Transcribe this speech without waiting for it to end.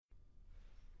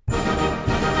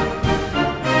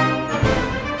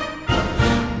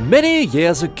Many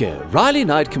years ago, Riley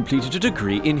Knight completed a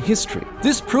degree in history.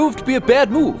 This proved to be a bad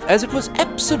move, as it was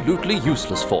absolutely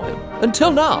useless for him.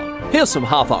 Until now. Here's some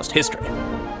half-assed history.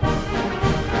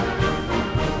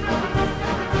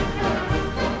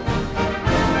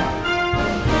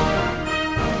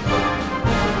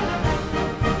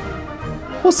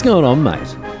 What's going on,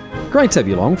 mate? Great to have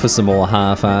you along for some more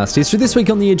half-assed history. This week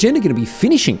on the agenda, going to be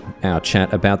finishing our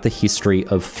chat about the history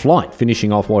of flight,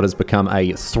 finishing off what has become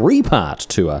a three-part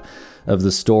tour of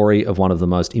the story of one of the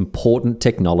most important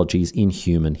technologies in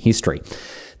human history.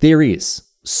 There is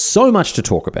so much to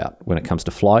talk about when it comes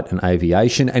to flight and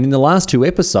aviation, and in the last two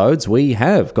episodes, we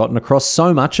have gotten across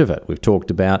so much of it. We've talked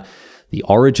about the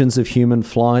origins of human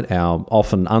flight, our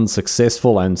often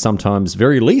unsuccessful and sometimes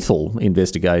very lethal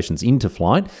investigations into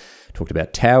flight. Talked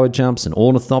about tower jumps and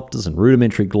ornithopters and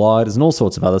rudimentary gliders and all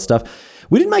sorts of other stuff.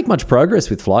 We didn't make much progress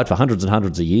with flight for hundreds and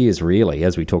hundreds of years, really,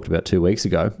 as we talked about 2 weeks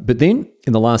ago. But then,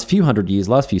 in the last few hundred years,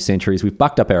 last few centuries, we've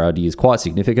bucked up our ideas quite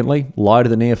significantly. Lighter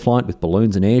than air flight with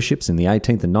balloons and airships in the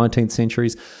 18th and 19th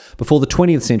centuries, before the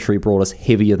 20th century brought us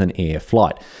heavier than air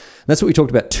flight. That's what we talked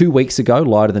about 2 weeks ago,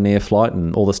 lighter than air flight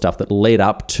and all the stuff that led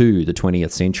up to the 20th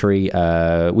century,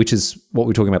 which is what we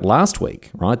were talking about last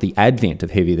week, right? The advent of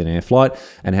heavier than air flight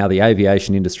and how the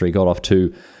aviation industry got off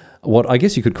to what I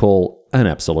guess you could call an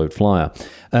absolute flyer.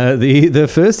 The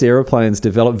first aeroplanes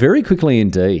developed very quickly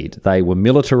indeed. They were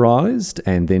militarized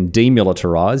and then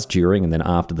demilitarized during and then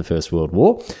after the First World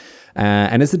War.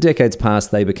 And as the decades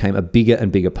passed, they became a bigger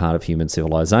and bigger part of human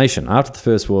civilization. After the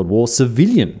First World War,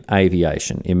 civilian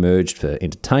aviation emerged for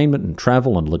entertainment and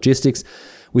travel and logistics,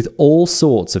 with all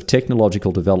sorts of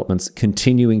technological developments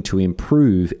continuing to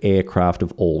improve aircraft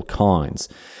of all kinds.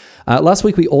 Last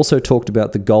week, we also talked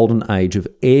about the golden age of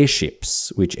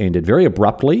airships, which ended very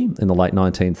abruptly in the late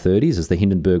 1930s as the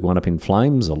Hindenburg went up in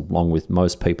flames, along with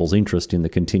most people's interest in the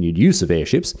continued use of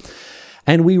airships.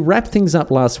 And we wrapped things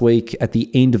up last week at the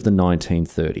end of the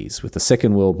 1930s with the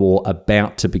Second World War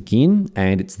about to begin,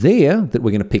 and it's there that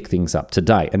we're going to pick things up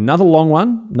today. Another long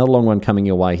one coming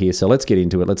your way here, so let's get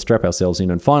into it. Let's strap ourselves in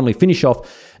and finally finish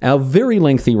off our very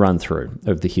lengthy run-through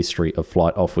of the history of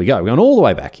flight. Off we go. We're going all the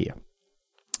way back here.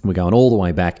 We're going all the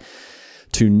way back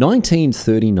to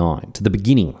 1939, to the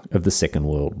beginning of the Second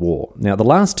World War. Now, the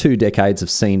last 2 decades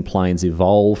have seen planes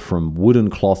evolve from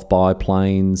wooden cloth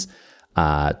biplanes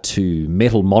to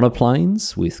metal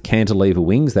monoplanes with cantilever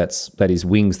wings. That is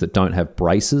wings that don't have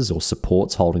braces or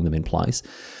supports holding them in place.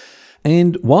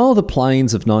 And while the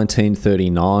planes of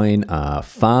 1939 are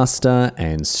faster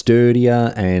and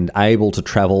sturdier and able to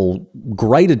travel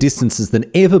greater distances than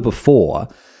ever before,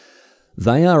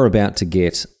 they are about to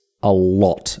get a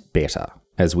lot better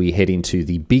as we head into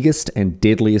the biggest and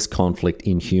deadliest conflict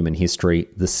in human history,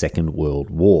 the Second World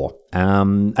War.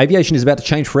 Aviation is about to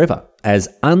change forever as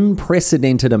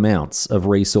unprecedented amounts of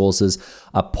resources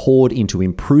are poured into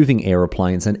improving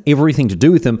aeroplanes and everything to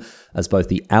do with them as both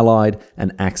the Allied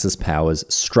and Axis powers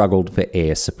struggled for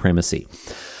air supremacy.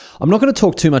 I'm not going to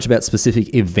talk too much about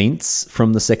specific events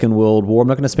from the Second World War. I'm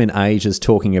not going to spend ages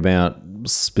talking about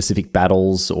specific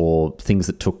battles or things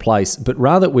that took place, but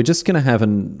rather we're just going to have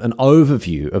an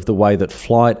overview of the way that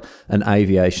flight and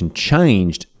aviation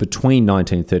changed between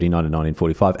 1939 and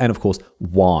 1945, and of course,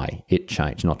 why it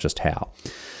changed, not just how.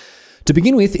 To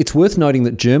begin with, it's worth noting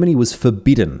that Germany was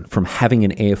forbidden from having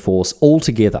an air force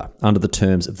altogether under the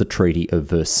terms of the Treaty of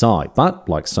Versailles. But,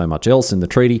 like so much else in the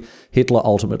treaty, Hitler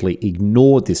ultimately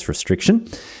ignored this restriction.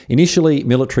 Initially,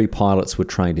 military pilots were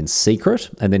trained in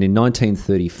secret, and then in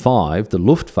 1935, the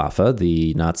Luftwaffe,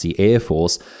 the Nazi air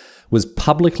force, was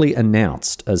publicly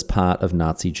announced as part of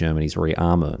Nazi Germany's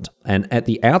rearmament. And at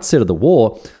the outset of the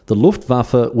war, the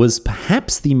Luftwaffe was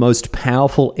perhaps the most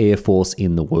powerful air force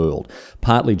in the world,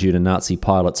 partly due to Nazi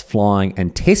pilots flying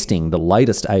and testing the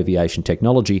latest aviation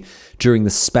technology during the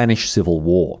Spanish Civil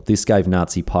War. This gave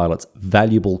Nazi pilots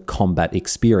valuable combat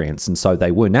experience, and so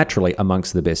they were naturally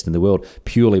amongst the best in the world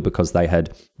purely because they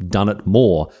had done it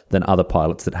more than other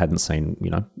pilots that hadn't seen,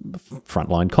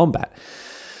 frontline combat.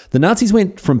 The Nazis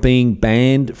went from being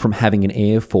banned from having an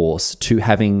air force to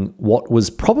having what was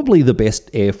probably the best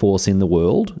air force in the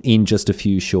world in just a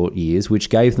few short years, which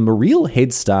gave them a real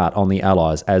head start on the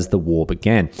Allies as the war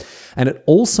began. And it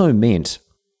also meant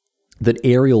that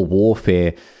aerial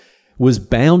warfare was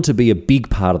bound to be a big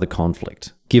part of the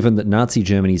conflict, given that Nazi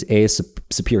Germany's air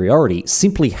superiority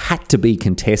simply had to be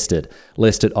contested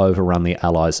lest it overrun the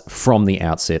Allies from the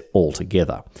outset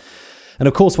altogether. And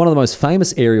of course, one of the most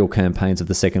famous aerial campaigns of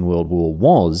the Second World War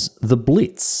was the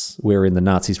Blitz, wherein the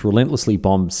Nazis relentlessly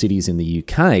bombed cities in the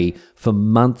UK for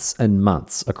months and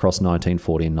months across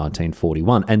 1940 and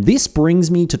 1941. And this brings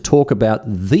me to talk about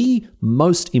the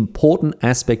most important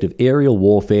aspect of aerial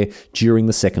warfare during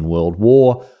the Second World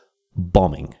War: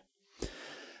 bombing.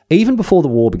 Even before the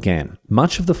war began,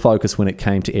 much of the focus when it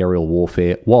came to aerial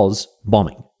warfare was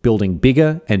bombing, building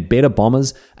bigger and better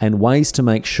bombers and ways to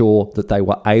make sure that they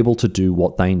were able to do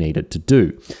what they needed to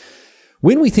do.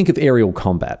 When we think of aerial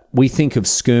combat, we think of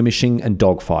skirmishing and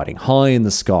dogfighting high in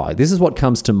the sky. This is what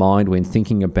comes to mind when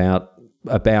thinking about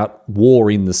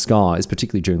war in the skies,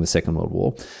 particularly during the Second World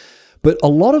War. But a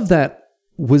lot of that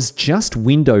was just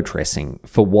window dressing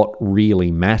for what really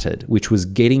mattered, which was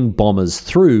getting bombers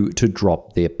through to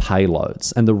drop their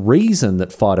payloads. And the reason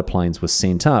that fighter planes were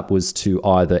sent up was to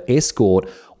either escort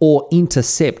or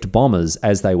intercept bombers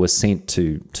as they were sent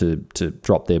to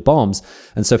drop their bombs.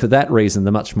 And so for that reason,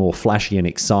 the much more flashy and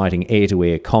exciting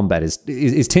air-to-air combat is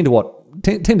tend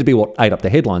to be what ate up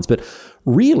the headlines. But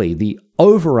really, the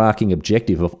overarching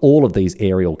objective of all of these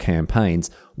aerial campaigns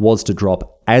was to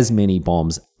drop as many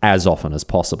bombs as often as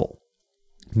possible.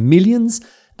 Millions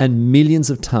and millions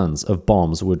of tons of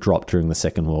bombs were dropped during the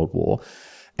Second World War.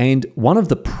 And one of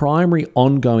the primary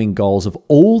ongoing goals of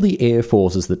all the air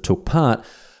forces that took part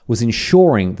was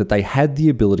ensuring that they had the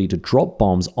ability to drop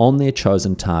bombs on their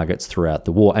chosen targets throughout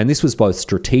the war. And this was both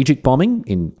strategic bombing,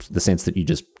 in the sense that you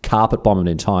just carpet bomb an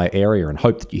entire area and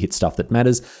hope that you hit stuff that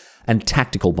matters, and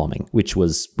tactical bombing, which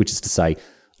is to say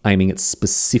aiming at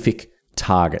specific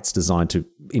targets designed to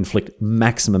inflict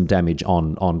maximum damage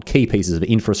on key pieces of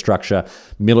infrastructure,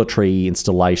 military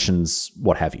installations,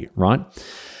 what have you, right?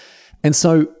 And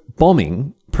so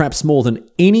bombing, perhaps more than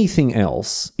anything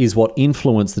else, is what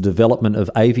influenced the development of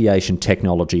aviation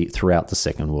technology throughout the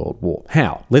Second World War.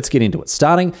 How? Let's get into it,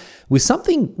 starting with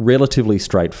something relatively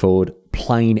straightforward: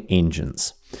 plane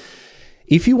engines.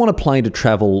 If you want a plane to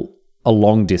travel a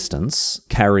long distance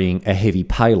carrying a heavy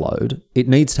payload, it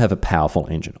needs to have a powerful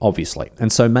engine, obviously.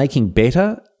 And so making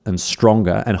better and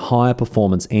stronger and higher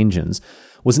performance engines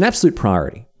was an absolute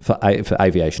priority for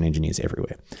aviation engineers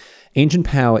everywhere. Engine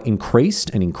power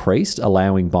increased and increased,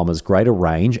 allowing bombers greater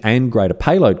range and greater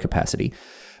payload capacity.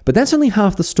 But that's only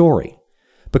half the story,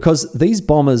 because these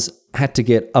bombers had to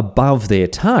get above their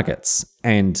targets,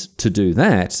 and to do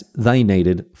that, they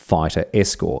needed fighter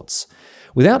escorts.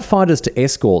 Without fighters to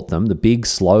escort them, the big,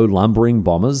 slow, lumbering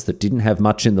bombers that didn't have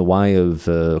much in the way of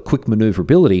quick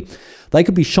maneuverability, they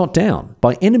could be shot down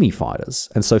by enemy fighters.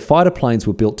 And so fighter planes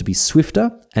were built to be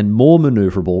swifter and more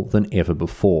maneuverable than ever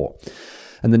before.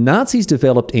 And the Nazis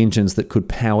developed engines that could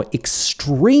power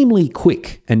extremely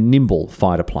quick and nimble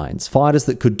fighter planes, fighters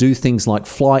that could do things like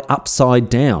fly upside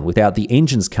down without the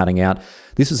engines cutting out.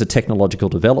 This was a technological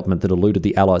development that eluded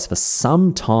the Allies for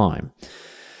some time.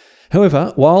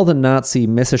 However, while the Nazi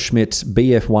Messerschmitt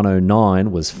Bf 109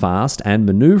 was fast and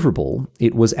manoeuvrable,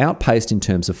 it was outpaced in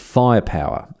terms of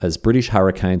firepower, as British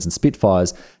Hurricanes and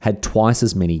Spitfires had twice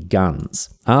as many guns.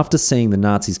 After seeing the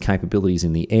Nazis' capabilities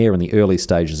in the air in the early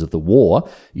stages of the war,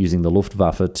 using the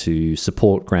Luftwaffe to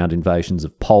support ground invasions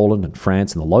of Poland and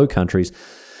France and the Low Countries,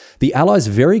 the Allies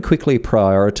very quickly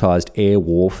prioritised air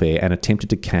warfare and attempted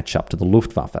to catch up to the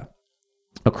Luftwaffe.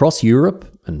 Across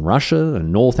Europe and Russia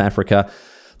and North Africa,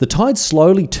 the tide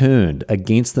slowly turned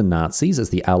against the Nazis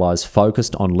as the Allies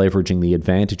focused on leveraging the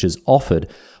advantages offered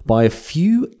by a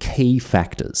few key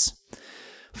factors.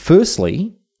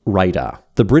 Firstly, radar.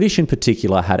 The British in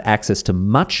particular had access to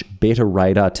much better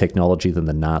radar technology than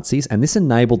the Nazis, and this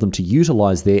enabled them to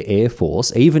utilise their air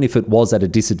force, even if it was at a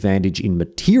disadvantage in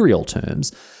material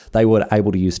terms. They were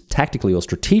able to use tactically or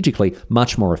strategically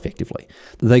much more effectively.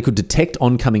 They could detect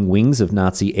oncoming wings of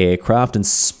Nazi aircraft and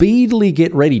speedily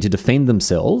get ready to defend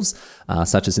themselves,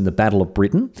 such as in the Battle of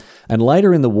Britain. And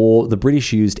later in the war, the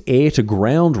British used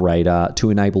air-to-ground radar to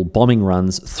enable bombing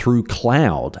runs through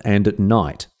cloud and at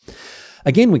night.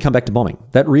 Again, we come back to bombing.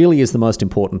 That really is the most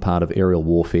important part of aerial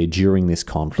warfare during this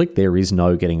conflict. There is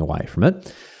no getting away from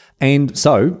it. And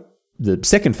so the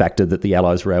second factor that the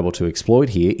Allies were able to exploit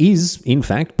here is, in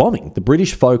fact, bombing. The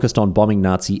British focused on bombing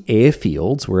Nazi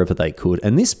airfields wherever they could,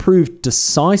 and this proved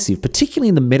decisive, particularly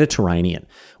in the Mediterranean,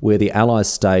 where the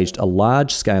Allies staged a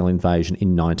large-scale invasion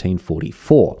in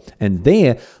 1944. And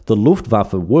there, the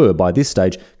Luftwaffe were, by this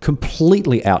stage,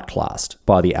 completely outclassed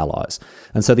by the Allies.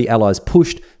 And so the Allies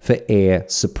pushed for air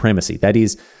supremacy. That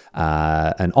is,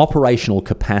 an operational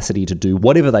capacity to do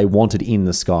whatever they wanted in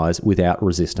the skies without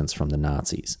resistance from the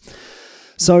Nazis.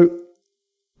 So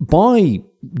by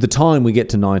the time we get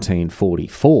to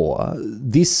 1944,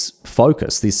 this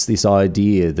focus, this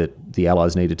idea that the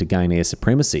Allies needed to gain air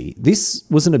supremacy, this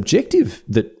was an objective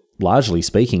that, largely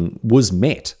speaking, was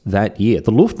met that year.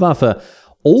 The Luftwaffe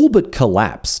all but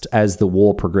collapsed as the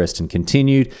war progressed and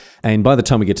continued, and by the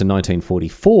time we get to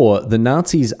 1944, the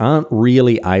Nazis aren't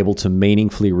really able to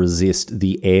meaningfully resist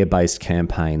the air-based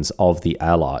campaigns of the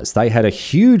Allies. They had a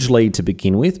huge lead to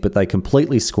begin with, but they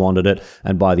completely squandered it,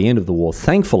 and by the end of the war,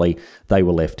 thankfully, they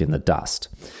were left in the dust.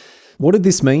 What did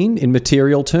this mean in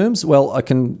material terms? Well, I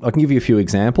can give you a few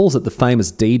examples. At the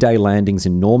famous D-Day landings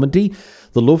in Normandy,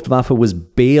 the Luftwaffe was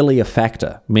barely a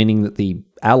factor, meaning that the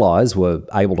Allies were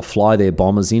able to fly their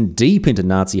bombers in deep into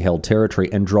Nazi-held territory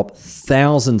and drop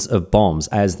thousands of bombs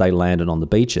as they landed on the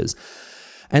beaches.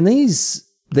 And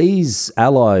these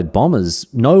Allied bombers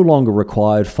no longer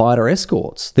required fighter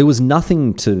escorts. There was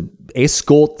nothing to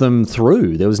escort them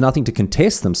through. There was nothing to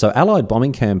contest them. So Allied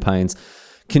bombing campaigns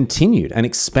continued and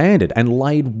expanded and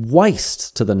laid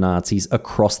waste to the Nazis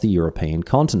across the European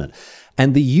continent.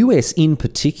 And the US in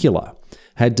particular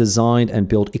had designed and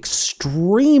built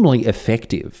extremely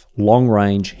effective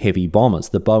long-range heavy bombers,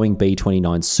 the Boeing B-29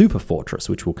 Superfortress,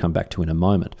 which we'll come back to in a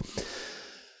moment.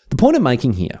 The point I'm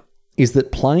making here is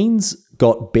that planes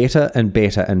got better and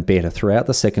better and better throughout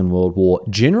the Second World War,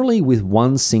 generally with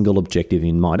one single objective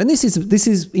in mind. And this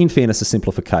is in fairness, a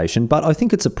simplification, but I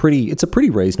think it's a pretty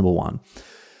reasonable one.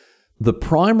 The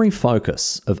primary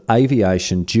focus of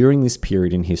aviation during this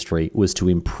period in history was to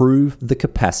improve the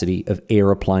capacity of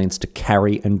aeroplanes to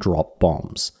carry and drop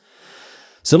bombs.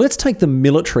 So let's take the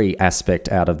military aspect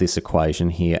out of this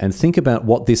equation here and think about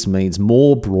what this means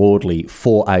more broadly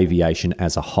for aviation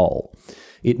as a whole.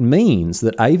 It means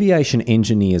that aviation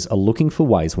engineers are looking for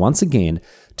ways, once again,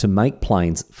 to make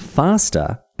planes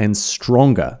faster and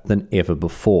stronger than ever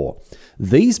before.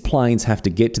 These planes have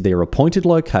to get to their appointed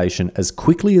location as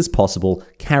quickly as possible,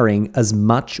 carrying as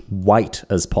much weight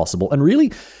as possible. And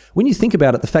really, when you think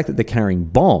about it, the fact that they're carrying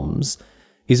bombs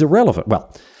is irrelevant.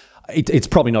 Well, it's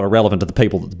probably not irrelevant to the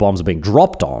people that the bombs are being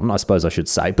dropped on, I suppose I should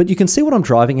say, but you can see what I'm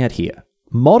driving at here.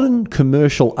 Modern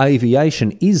commercial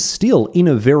aviation is still, in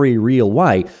a very real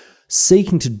way,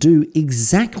 seeking to do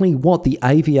exactly what the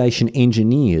aviation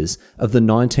engineers of the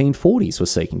 1940s were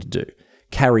seeking to do: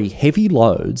 carry heavy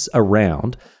loads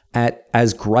around at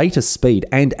as great a speed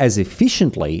and as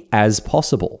efficiently as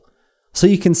possible. So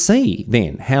you can see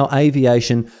then how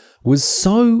aviation was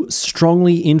so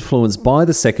strongly influenced by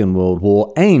the Second World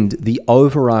War and the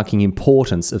overarching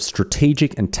importance of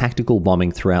strategic and tactical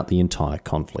bombing throughout the entire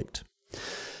conflict.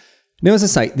 Now, as I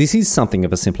say, this is something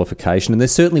of a simplification, and there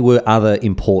certainly were other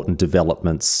important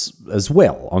developments as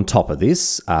well on top of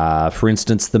this. For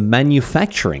instance, the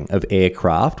manufacturing of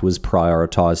aircraft was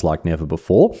prioritised like never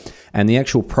before, and the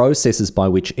actual processes by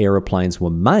which aeroplanes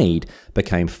were made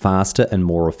became faster and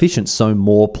more efficient, so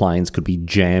more planes could be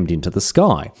jammed into the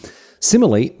sky.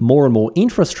 Similarly, more and more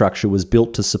infrastructure was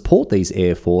built to support these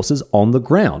air forces on the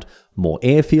ground. More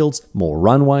airfields, more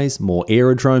runways, more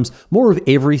aerodromes, more of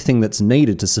everything that's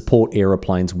needed to support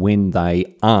aeroplanes when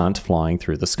they aren't flying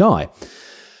through the sky.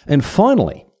 And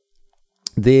finally,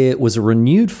 there was a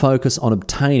renewed focus on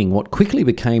obtaining what quickly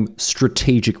became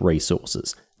strategic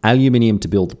resources: aluminium to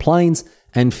build the planes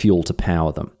and fuel to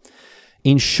power them.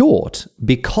 In short,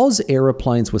 because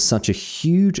aeroplanes were such a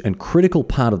huge and critical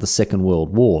part of the Second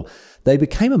World War, they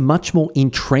became a much more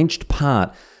entrenched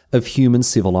part of human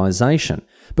civilization.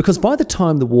 Because by the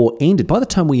time the war ended, by the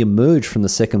time we emerged from the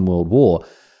Second World War,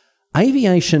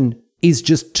 aviation is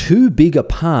just too big a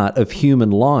part of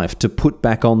human life to put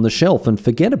back on the shelf and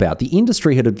forget about. The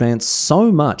industry had advanced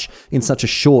so much in such a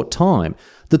short time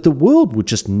that the world would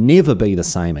just never be the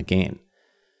same again.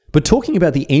 But talking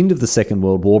about the end of the Second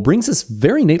World War brings us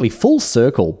very neatly full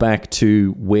circle back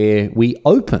to where we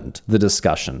opened the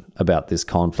discussion about this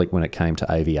conflict when it came to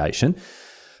aviation,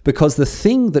 because the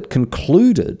thing that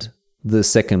concluded the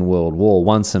Second World War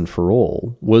once and for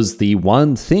all was the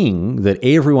one thing that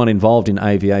everyone involved in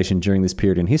aviation during this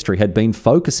period in history had been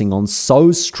focusing on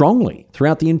so strongly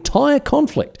throughout the entire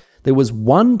conflict. There was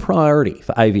one priority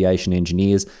for aviation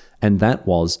engineers, and that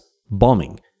was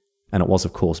bombing. And it was,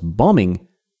 of course, bombing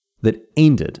that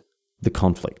ended the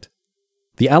conflict.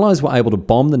 The Allies were able to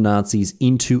bomb the Nazis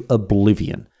into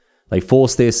oblivion. They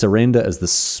forced their surrender as the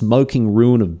smoking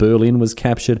ruin of Berlin was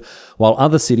captured, while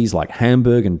other cities like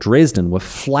Hamburg and Dresden were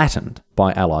flattened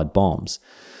by Allied bombs.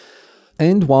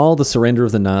 And while the surrender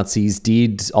of the Nazis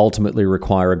did ultimately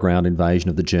require a ground invasion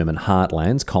of the German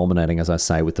heartlands, culminating, as I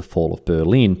say, with the fall of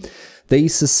Berlin,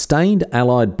 these sustained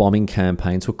Allied bombing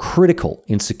campaigns were critical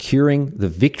in securing the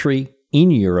victory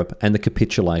in Europe and the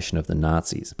capitulation of the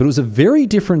Nazis. But it was a very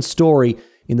different story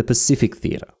in the Pacific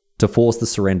theatre. to force the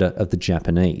surrender of the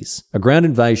Japanese. A ground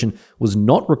invasion was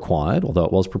not required, although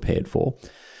it was prepared for.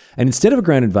 And instead of a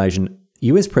ground invasion,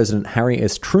 US President Harry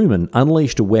S. Truman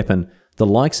unleashed a weapon the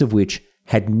likes of which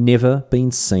had never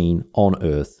been seen on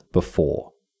Earth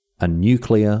before: a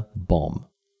nuclear bomb.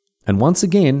 And once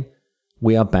again,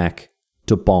 we are back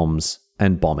to bombs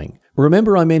and bombing.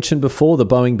 Remember I mentioned before the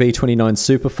Boeing B-29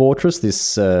 Superfortress,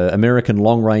 this American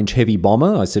long-range heavy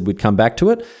bomber? I said we'd come back to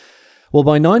it. Well,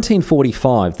 by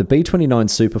 1945, the B-29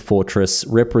 Superfortress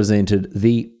represented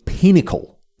the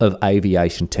pinnacle of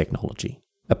aviation technology.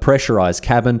 A pressurized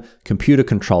cabin,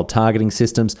 computer-controlled targeting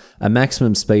systems, a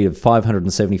maximum speed of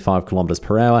 575 kilometers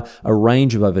per hour, a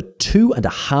range of over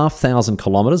 2,500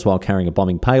 kilometers while carrying a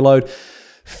bombing payload.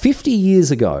 50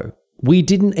 years ago, we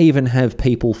didn't even have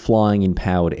people flying in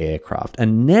powered aircraft.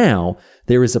 And now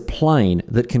there is a plane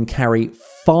that can carry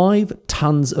 5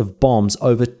 tons of bombs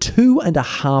over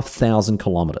 2,500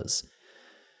 kilometers.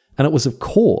 And it was, of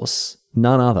course,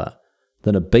 none other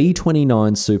than a B-29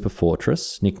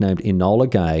 Superfortress, nicknamed Enola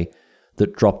Gay,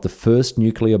 that dropped the first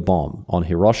nuclear bomb on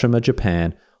Hiroshima,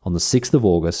 Japan, on the 6th of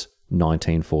August,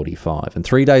 1945. And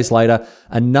 3 days later,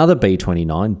 another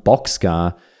B-29,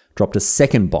 Bockscar, dropped a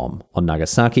second bomb on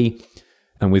Nagasaki,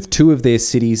 and with 2 of their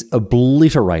cities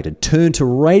obliterated, turned to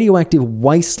radioactive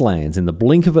wastelands in the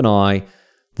blink of an eye,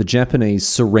 the Japanese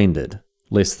surrendered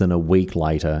less than a week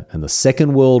later, and the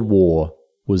Second World War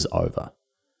was over.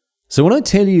 So when I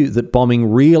tell you that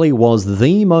bombing really was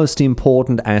the most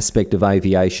important aspect of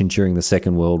aviation during the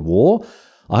Second World War,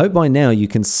 I hope by now you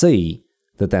can see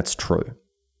that that's true.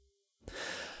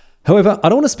 However, I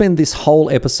don't want to spend this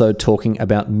whole episode talking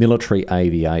about military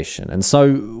aviation. And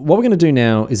so what we're going to do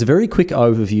now is a very quick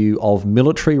overview of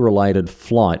military-related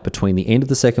flight between the end of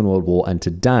the Second World War and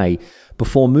today,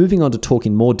 before moving on to talk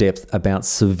in more depth about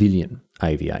civilian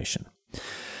aviation.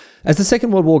 As the Second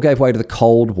World War gave way to the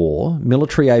Cold War,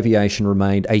 military aviation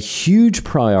remained a huge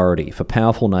priority for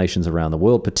powerful nations around the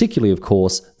world, particularly, of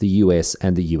course, the US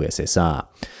and the USSR.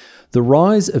 The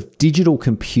rise of digital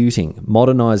computing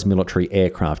modernized military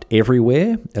aircraft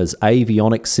everywhere as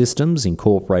avionics systems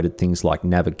incorporated things like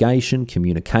navigation,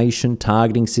 communication,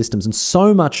 targeting systems, and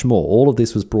so much more. All of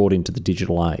this was brought into the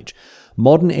digital age.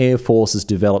 Modern air forces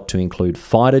developed to include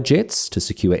fighter jets to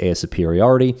secure air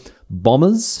superiority,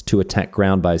 bombers to attack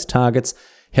ground-based targets,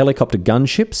 helicopter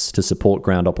gunships to support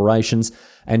ground operations,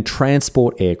 and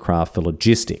transport aircraft for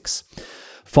logistics.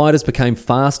 Fighters became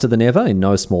faster than ever, in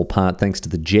no small part thanks to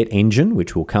the jet engine,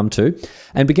 which we'll come to,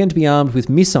 and began to be armed with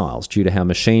missiles due to how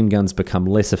machine guns become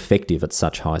less effective at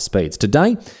such high speeds.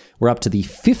 Today, we're up to the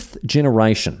 5th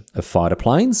generation of fighter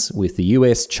planes, with the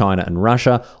US, China, and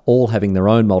Russia all having their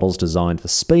own models designed for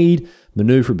speed,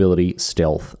 maneuverability,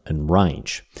 stealth, and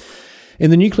range. In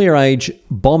the nuclear age,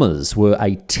 bombers were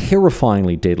a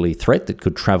terrifyingly deadly threat that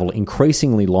could travel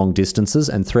increasingly long distances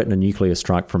and threaten a nuclear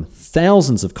strike from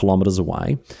thousands of kilometers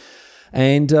away.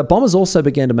 And bombers also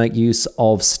began to make use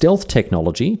of stealth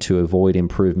technology to avoid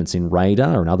improvements in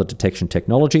radar and other detection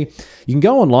technology. You can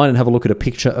go online and have a look at a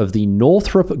picture of the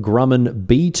Northrop Grumman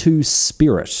B-2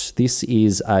 Spirit. This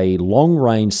is a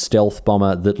long-range stealth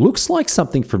bomber that looks like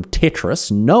something from Tetris.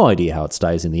 No idea how it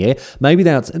stays in the air. Maybe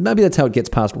that's how it gets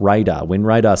past radar. When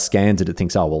radar scans it, it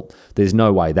thinks, oh, well, there's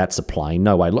no way that's a plane.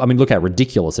 No way. I mean, look how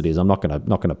ridiculous it is. I'm not going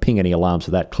to ping any alarms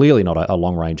for that. Clearly not a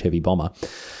long-range heavy bomber.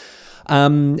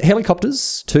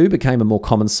 Helicopters, too, became a more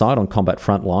common sight on combat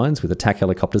front lines, with attack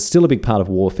helicopters still a big part of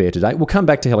warfare today. We'll come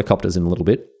back to helicopters in a little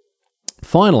bit.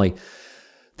 Finally,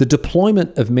 the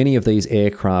deployment of many of these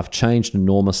aircraft changed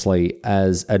enormously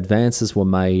as advances were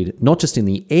made not just in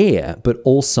the air, but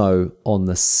also on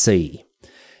the sea.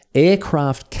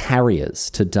 Aircraft carriers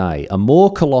today are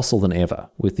more colossal than ever,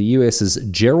 with the US's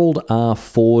Gerald R.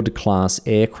 Ford class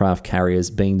aircraft carriers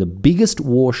being the biggest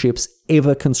warships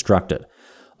ever constructed.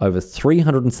 Over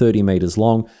 330 metres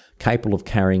long, capable of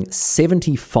carrying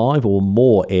 75 or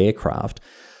more aircraft.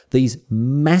 These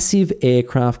massive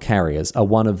aircraft carriers are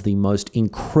one of the most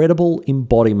incredible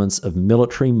embodiments of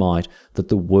military might that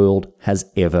the world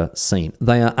has ever seen.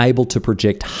 They are able to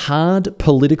project hard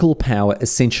political power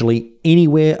essentially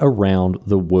anywhere around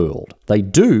the world. They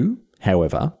do,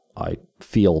 however, I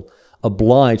feel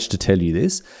obliged to tell you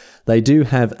this, they do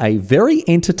have a very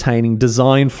entertaining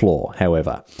design flaw,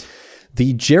 however.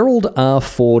 The Gerald R.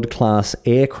 Ford class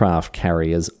aircraft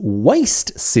carriers'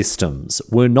 waste systems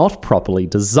were not properly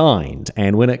designed,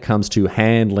 and when it comes to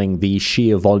handling the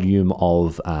sheer volume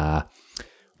of,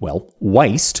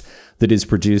 waste that is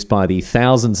produced by the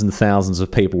thousands and thousands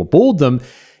of people aboard them,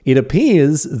 it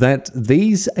appears that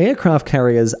these aircraft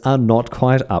carriers are not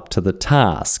quite up to the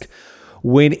task.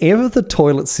 Whenever the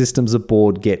toilet systems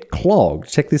aboard get clogged,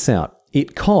 check this out,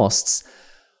 it costs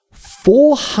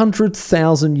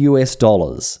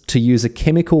 $400,000 to use a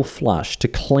chemical flush to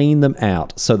clean them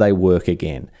out so they work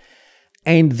again.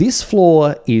 And this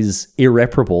flaw is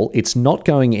irreparable. It's not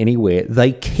going anywhere.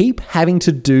 They keep having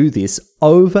to do this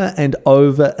over and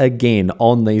over again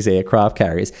on these aircraft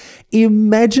carriers.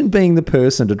 Imagine being the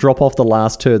person to drop off the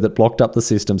last turd that blocked up the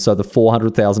system so the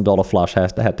 $400,000 flush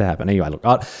had to happen. Anyway, look,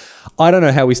 I don't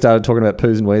know how we started talking about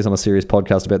poos and wees on a serious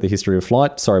podcast about the history of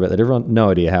flight. Sorry about that, everyone.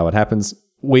 No idea how it happens.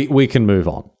 We can move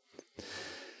on.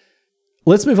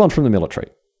 Let's move on from the military.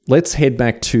 Let's head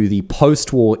back to the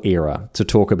post-war era to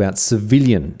talk about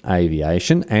civilian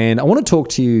aviation. And I want to talk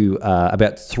to you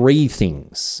about three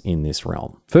things in this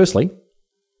realm. Firstly,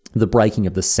 the breaking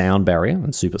of the sound barrier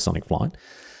and supersonic flight.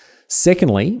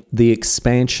 Secondly, the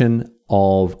expansion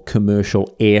of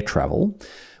commercial air travel,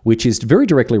 which is very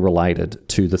directly related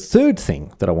to the third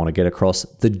thing that I want to get across,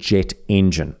 the jet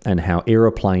engine, and how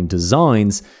aeroplane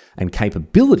designs and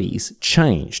capabilities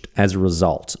changed as a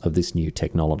result of this new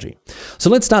technology. So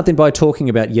let's start then by talking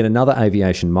about yet another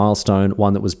aviation milestone,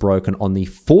 one that was broken on the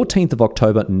 14th of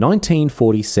October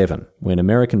 1947, when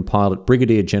American pilot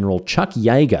Brigadier General Chuck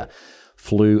Yeager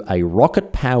flew a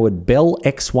rocket-powered Bell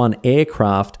X-1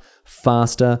 aircraft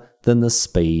faster than the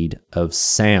speed of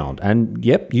sound. And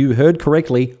yep, you heard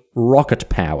correctly,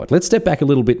 rocket-powered. Let's step back a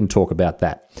little bit and talk about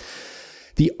that.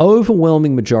 The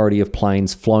overwhelming majority of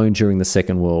planes flown during the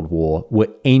Second World War were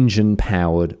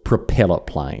engine-powered propeller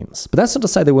planes. But that's not to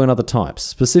say there weren't other types.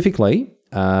 Specifically,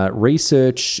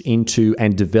 research into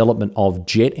and development of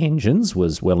jet engines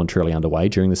was well and truly underway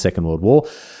during the Second World War,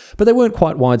 but they weren't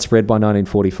quite widespread by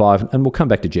 1945, and we'll come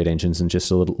back to jet engines in just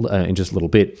a little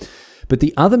bit. But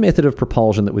the other method of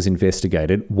propulsion that was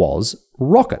investigated was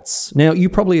rockets. Now, you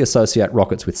probably associate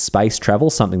rockets with space travel,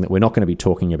 something that we're not going to be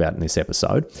talking about in this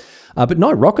episode. But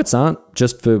no, rockets aren't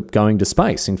just for going to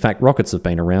space. In fact, rockets have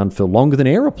been around for longer than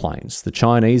aeroplanes. The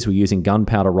Chinese were using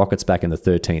gunpowder rockets back in the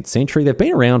 13th century. They've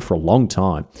been around for a long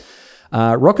time.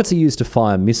 Rockets are used to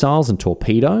fire missiles and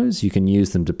torpedoes. You can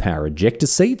use them to power ejector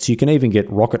seats. You can even get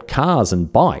rocket cars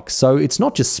and bikes. So it's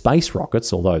not just space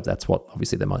rockets, although that's what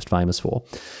obviously they're most famous for.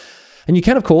 And you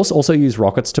can, of course, also use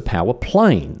rockets to power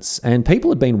planes. And people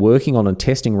have been working on and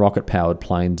testing rocket-powered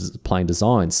plane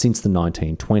designs since the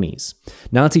 1920s.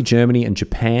 Nazi Germany and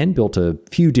Japan built a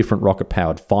few different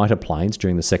rocket-powered fighter planes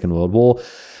during the Second World War,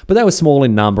 but they were small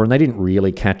in number and they didn't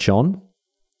really catch on.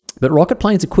 But rocket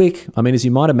planes are quick. I mean, as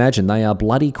you might imagine, they are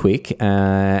bloody quick.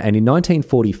 And in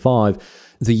 1945,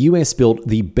 the US built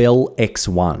the Bell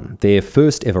X-1, their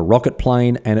first ever rocket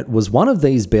plane, and it was one of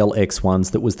these Bell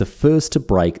X-1s that was the first to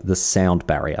break the sound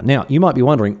barrier. Now, you might be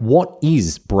wondering, what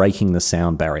is breaking the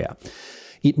sound barrier?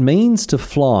 It means to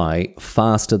fly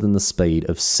faster than the speed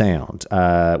of sound,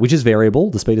 which is variable.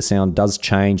 The speed of sound does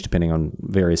change depending on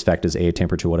various factors, air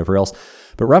temperature, whatever else.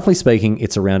 But roughly speaking,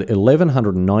 it's around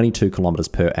 1,192 kilometers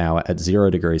per hour at 0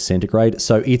 degrees centigrade.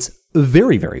 So it's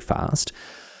very, very fast.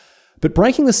 But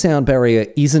breaking the sound barrier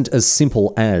isn't as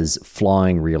simple as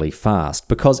flying really fast,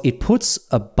 because it puts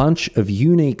a bunch of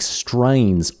unique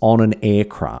strains on an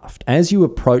aircraft. As you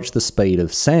approach the speed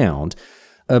of sound,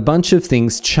 a bunch of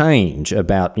things change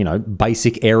about,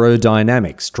 basic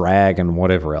aerodynamics, drag and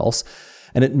whatever else.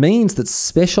 And it means that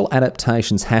special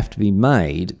adaptations have to be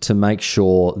made to make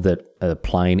sure that a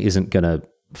plane isn't going to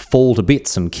fall to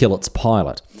bits and kill its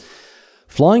pilot.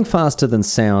 Flying faster than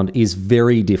sound is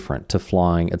very different to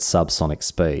flying at subsonic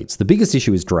speeds. The biggest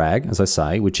issue is drag, as I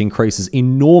say, which increases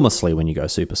enormously when you go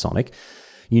supersonic.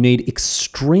 You need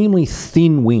extremely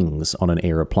thin wings on an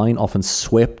aeroplane, often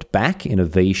swept back in a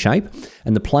V shape,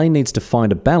 and the plane needs to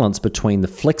find a balance between the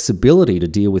flexibility to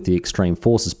deal with the extreme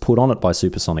forces put on it by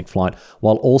supersonic flight,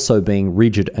 while also being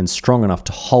rigid and strong enough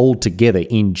to hold together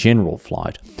in general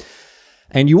flight.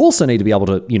 And you also need to be able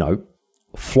to,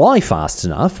 fly fast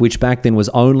enough, which back then was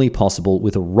only possible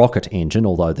with a rocket engine,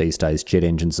 although these days jet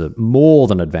engines are more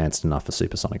than advanced enough for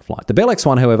supersonic flight. The Bell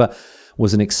X-1, however,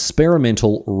 was an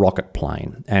experimental rocket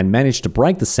plane and managed to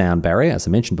break the sound barrier, as I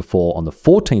mentioned before, on the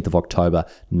 14th of October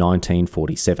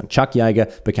 1947. Chuck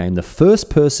Yeager became the first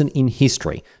person in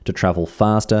history to travel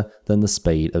faster than the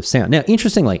speed of sound. Now,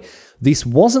 interestingly, this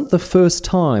wasn't the first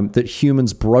time that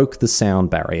humans broke the sound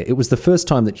barrier. It was the first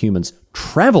time that humans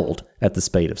traveled at the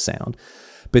speed of sound.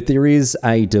 But there is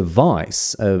a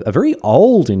device, a very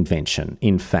old invention,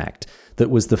 in fact, that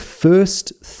was the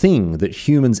first thing that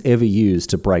humans ever used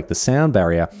to break the sound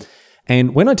barrier.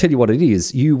 And when I tell you what it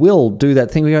is, you will do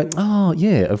that thing where you go, oh,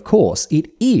 yeah, of course. It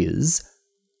is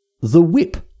the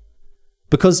whip.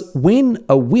 Because when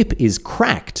a whip is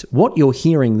cracked, what you're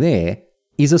hearing there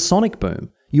is a sonic boom.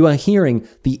 You are hearing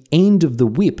the end of the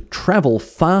whip travel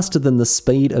faster than the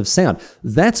speed of sound.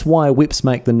 That's why whips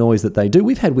make the noise that they do.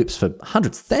 We've had whips for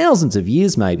hundreds, thousands of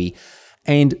years maybe,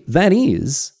 and that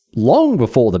is, long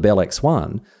before the Bell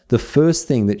X1, the first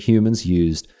thing that humans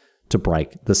used to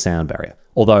break the sound barrier.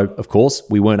 Although, of course,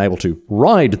 we weren't able to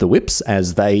ride the whips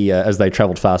as they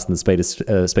travelled faster than the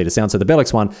speed of sound. So the Bell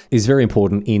X1 is very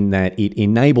important in that it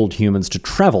enabled humans to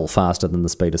travel faster than the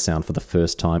speed of sound for the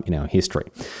first time in our history.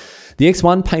 The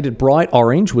X1, painted bright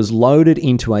orange, was loaded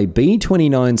into a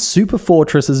B-29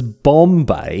 Superfortress's bomb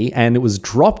bay, and it was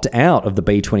dropped out of the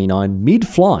B-29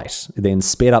 mid-flight, then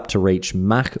sped up to reach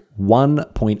Mach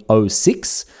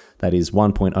 1.06, that is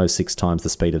 1.06 times the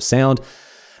speed of sound.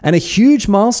 And a huge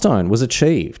milestone was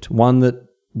achieved, one that,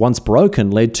 once broken,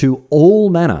 led to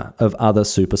all manner of other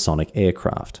supersonic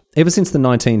aircraft. Ever since the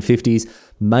 1950s,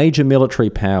 major military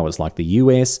powers like the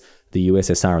US, the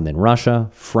USSR and then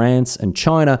Russia, France and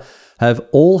China have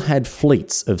all had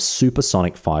fleets of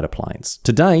supersonic fighter planes.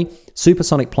 Today,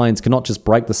 supersonic planes cannot just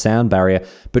break the sound barrier,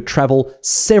 but travel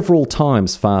several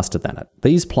times faster than it.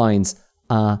 These planes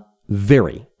are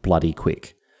very bloody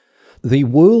quick. The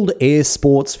World Air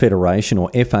Sports Federation,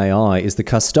 or FAI, is the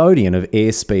custodian of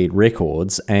airspeed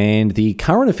records, and the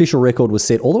current official record was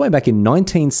set all the way back in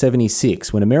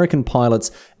 1976 when American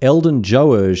pilots Eldon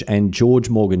George and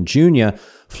George Morgan Jr.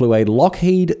 flew a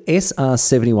Lockheed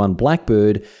SR-71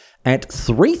 Blackbird at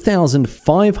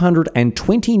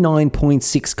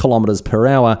 3,529.6 kilometers per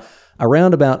hour,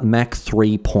 around about Mach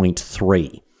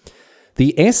 3.3.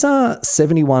 The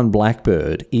SR-71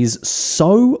 Blackbird is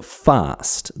so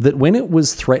fast that when it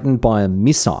was threatened by a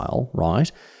missile,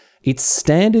 right, its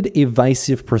standard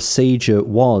evasive procedure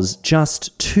was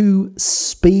just to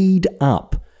speed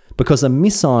up because a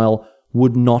missile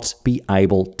would not be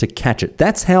able to catch it.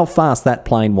 That's how fast that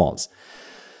plane was.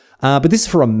 But this is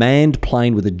for a manned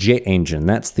plane with a jet engine.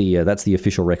 That's the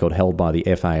official record held by the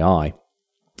FAI.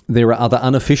 There are other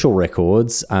unofficial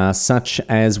records, such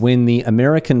as when the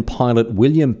American pilot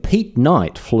William Pete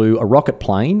Knight flew a rocket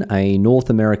plane, a North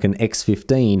American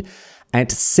X-15,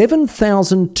 at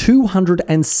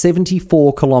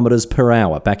 7,274 kilometers per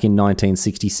hour back in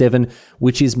 1967,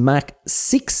 which is Mach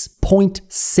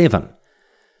 6.7.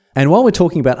 And while we're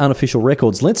talking about unofficial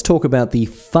records, let's talk about the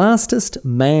fastest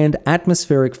manned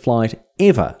atmospheric flight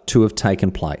ever to have taken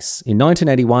place. In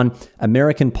 1981,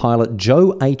 American pilot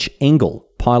Joe H. Engel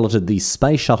piloted the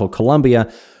Space Shuttle Columbia,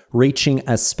 reaching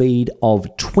a speed of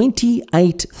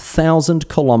 28,000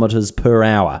 kilometers per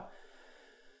hour.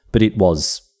 But it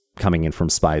was coming in from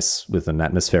space with an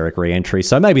atmospheric re-entry,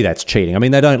 so maybe that's cheating. I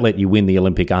mean, they don't let you win the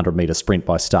Olympic 100-meter sprint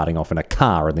by starting off in a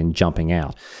car and then jumping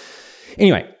out.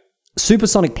 Anyway,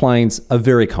 supersonic planes are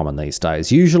very common these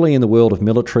days, usually in the world of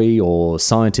military or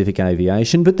scientific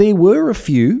aviation, but there were a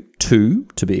few, two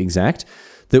to be exact,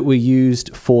 that were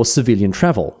used for civilian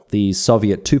travel. The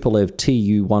Soviet Tupolev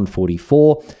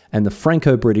Tu-144 and the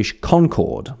Franco-British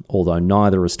Concorde, although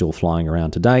neither are still flying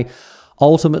around today.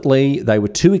 Ultimately, they were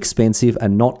too expensive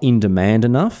and not in demand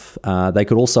enough. They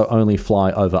could also only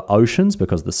fly over oceans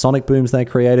because of the sonic booms they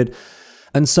created.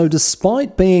 And so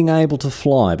despite being able to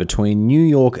fly between New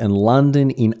York and London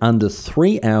in under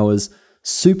 3 hours,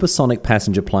 supersonic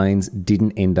passenger planes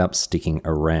didn't end up sticking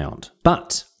around.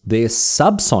 But their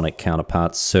subsonic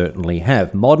counterparts certainly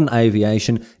have. Modern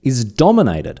aviation is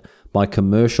dominated by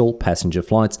commercial passenger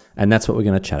flights, and that's what we're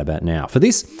going to chat about now. For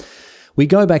this, we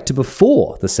go back to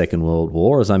before the Second World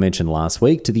War, as I mentioned last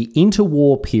week, to the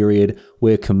interwar period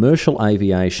where commercial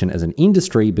aviation as an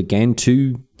industry began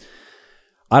to,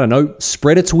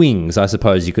 spread its wings, I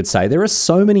suppose you could say. There are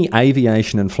so many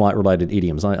aviation and flight-related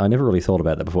idioms. I never really thought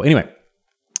about that before. Anyway,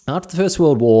 after the First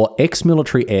World War,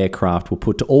 ex-military aircraft were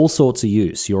put to all sorts of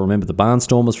use. You'll remember the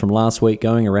Barnstormers from last week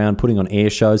going around putting on air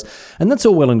shows, and that's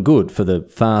all well and good for the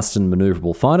fast and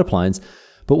manoeuvrable fighter planes.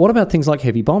 But what about things like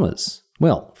heavy bombers?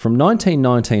 Well, from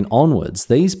 1919 onwards,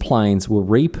 these planes were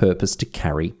repurposed to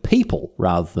carry people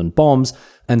rather than bombs,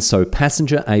 and so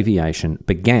passenger aviation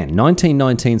began.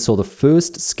 1919 saw the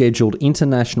first scheduled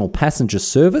international passenger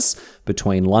service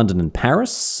between London and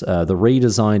Paris. The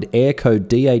redesigned Airco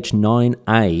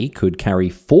DH-9A could carry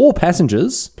 4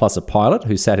 passengers, plus a pilot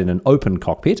who sat in an open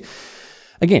cockpit.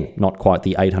 Again, not quite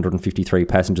the 853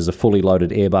 passengers a fully loaded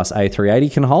Airbus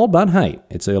A380 can hold, but hey,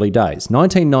 it's early days.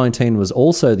 1919 was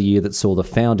also the year that saw the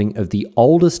founding of the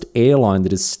oldest airline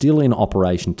that is still in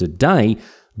operation today,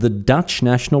 the Dutch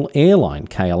National Airline,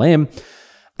 KLM.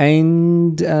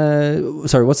 And,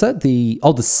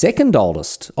 the second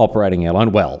oldest operating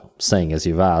airline, well, seeing as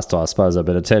you've asked, I suppose I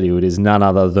better tell you it is none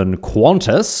other than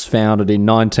Qantas, founded in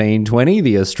 1920,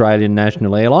 the Australian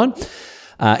National Airline.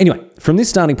 Anyway, from this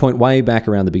starting point way back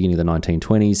around the beginning of the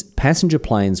 1920s, passenger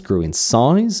planes grew in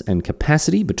size and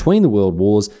capacity between the world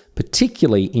wars,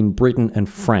 particularly in Britain and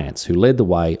France, who led the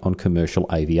way on commercial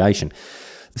aviation.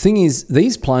 The thing is,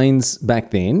 these planes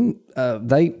back then,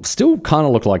 they still kind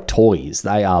of look like toys.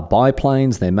 They are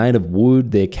biplanes, they're made of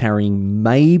wood, they're carrying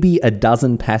maybe a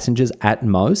dozen passengers at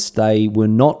most. They were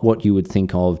not what you would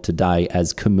think of today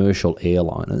as commercial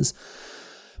airliners.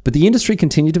 But the industry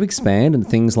continued to expand, and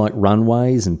things like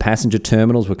runways and passenger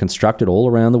terminals were constructed all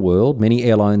around the world. Many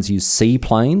airlines used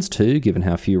seaplanes too, given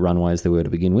how few runways there were to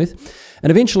begin with. And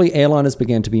eventually, airliners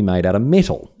began to be made out of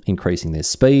metal, increasing their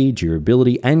speed,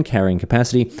 durability, and carrying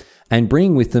capacity, and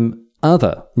bringing with them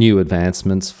other new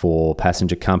advancements for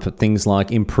passenger comfort, things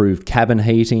like improved cabin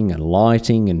heating and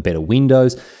lighting and better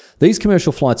windows. These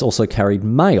commercial flights also carried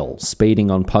mail, speeding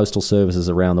on postal services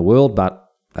around the world, but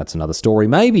that's another story.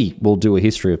 Maybe we'll do a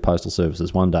history of postal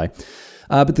services one day.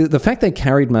 But the fact they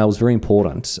carried mail was very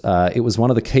important. It was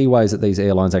one of the key ways that these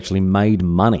airlines actually made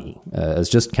money, as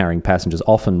just carrying passengers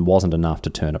often wasn't enough to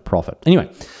turn a profit.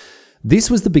 Anyway, this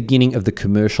was the beginning of the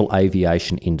commercial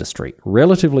aviation industry.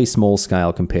 Relatively small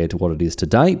scale compared to what it is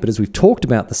today, but as we've talked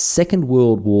about, the Second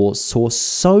World War saw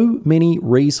so many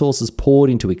resources poured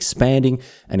into expanding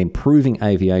and improving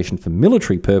aviation for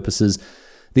military purposes.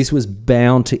 This was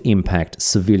bound to impact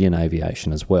civilian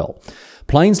aviation as well.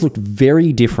 Planes looked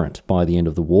very different by the end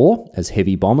of the war, as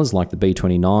heavy bombers like the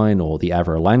B-29 or the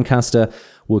Avro Lancaster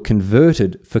were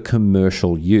converted for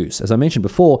commercial use. As I mentioned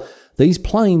before, these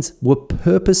planes were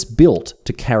purpose-built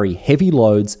to carry heavy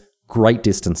loads great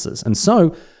distances, and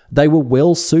so they were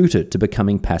well suited to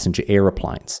becoming passenger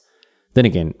aeroplanes. Then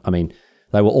again,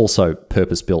 they were also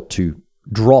purpose-built to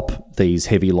drop these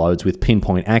heavy loads with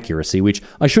pinpoint accuracy, which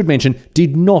I should mention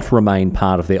did not remain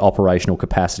part of their operational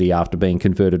capacity after being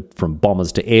converted from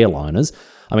bombers to airliners.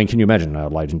 Can you imagine,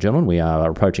 ladies and gentlemen, we are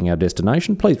approaching our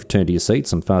destination. Please return to your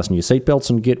seats and fasten your seatbelts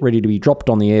and get ready to be dropped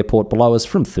on the airport below us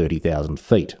from 30,000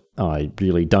 feet. I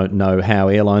really don't know how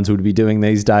airlines would be doing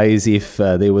these days if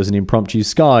there was an impromptu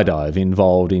skydive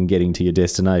involved in getting to your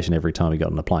destination every time you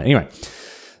got on a plane. Anyway,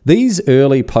 these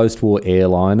early post-war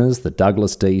airliners, the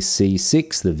Douglas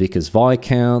DC-6, the Vickers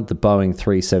Viscount, the Boeing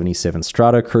 377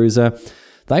 Stratocruiser,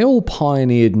 they all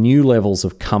pioneered new levels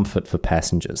of comfort for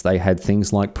passengers. They had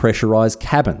things like pressurized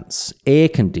cabins, air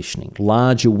conditioning,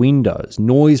 larger windows,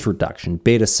 noise reduction,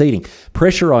 better seating.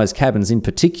 Pressurized cabins in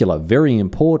particular, very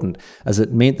important, as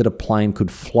it meant that a plane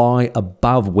could fly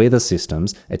above weather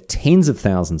systems at tens of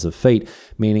thousands of feet,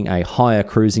 meaning a higher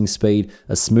cruising speed,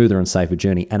 a smoother and safer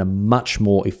journey, and a much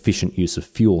more efficient use of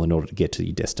fuel in order to get to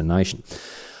your destination.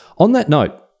 On that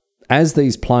note, as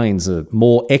these planes are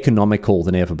more economical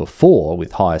than ever before,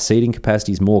 with higher seating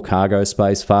capacities, more cargo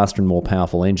space, faster and more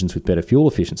powerful engines with better fuel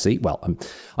efficiency,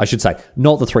 I should say,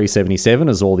 not the 377,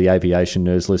 as all the aviation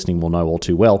nerds listening will know all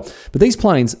too well, but these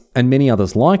planes, and many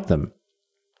others like them,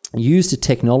 used a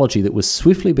technology that was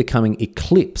swiftly becoming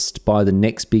eclipsed by the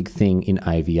next big thing in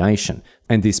aviation.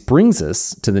 And this brings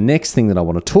us to the next thing that I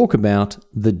want to talk about,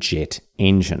 the jet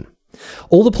engine.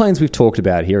 All the planes we've talked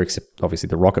about here, except obviously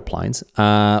the rocket planes,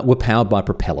 were powered by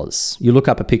propellers. You look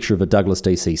up a picture of a Douglas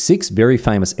DC-6, very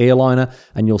famous airliner,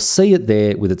 and you'll see it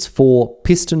there with its 4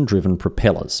 piston-driven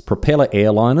propellers. Propeller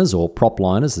airliners, or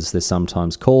propliners as they're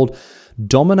sometimes called,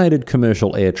 dominated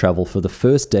commercial air travel for the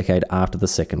first decade after the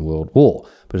Second World War.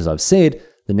 But as I've said,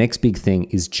 the next big thing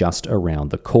is just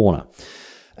around the corner.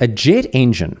 A jet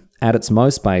engine, at its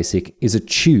most basic, is a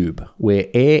tube where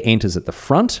air enters at the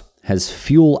front, has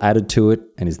fuel added to it,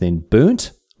 and is then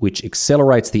burnt, which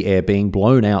accelerates the air being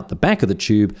blown out the back of the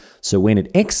tube, so when it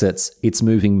exits, it's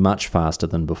moving much faster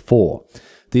than before.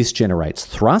 This generates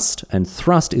thrust, and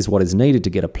thrust is what is needed to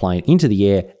get a plane into the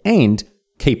air and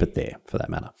keep it there, for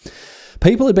that matter.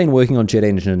 People had been working on jet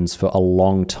engines for a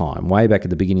long time. Way back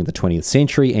at the beginning of the 20th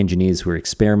century, engineers were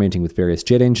experimenting with various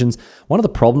jet engines. One of the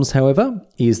problems, however,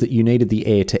 is that you needed the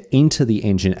air to enter the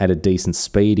engine at a decent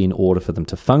speed in order for them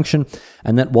to function,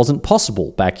 and that wasn't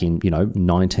possible back in,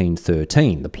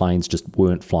 1913. The planes just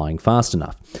weren't flying fast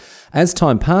enough. As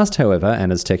time passed, however,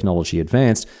 and as technology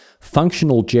advanced,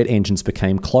 functional jet engines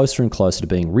became closer and closer to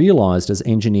being realised as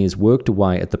engineers worked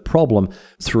away at the problem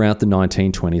throughout the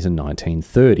 1920s and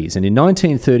 1930s. And in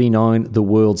 1939, the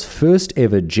world's first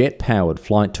ever jet-powered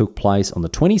flight took place on the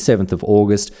 27th of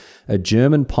August. A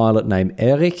German pilot named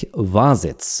Erich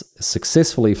Varsetz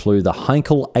successfully flew the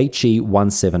Heinkel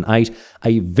HE-178,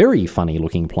 a very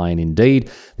funny-looking plane indeed.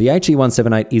 The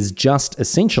HE-178 is just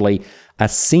essentially a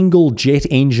single jet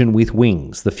engine with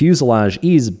wings. The fuselage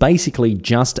is basically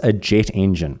just a jet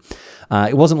engine.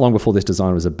 It wasn't long before this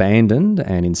design was abandoned,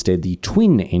 and instead the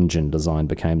twin engine design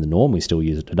became the norm. We still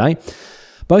use it today.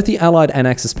 Both the Allied and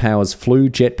Axis powers flew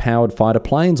jet-powered fighter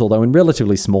planes, although in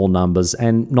relatively small numbers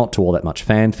and not to all that much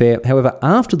fanfare. However,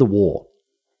 after the war,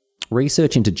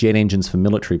 research into jet engines for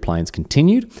military planes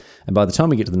continued, and by the time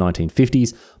we get to the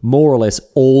 1950s, more or less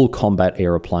all combat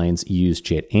aeroplanes used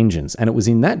jet engines. And it was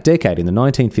in that decade, in the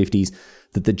 1950s,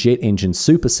 that the jet engine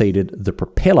superseded the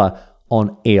propeller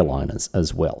on airliners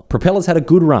as well. Propellers had a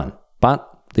good run,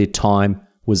 but their time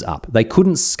was up. They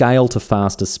couldn't scale to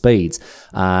faster speeds.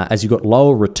 As you got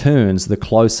lower returns, the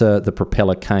closer the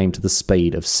propeller came to the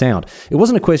speed of sound. It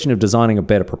wasn't a question of designing a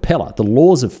better propeller. The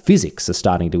laws of physics are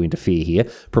starting to interfere here.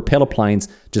 Propeller planes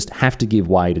just have to give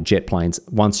way to jet planes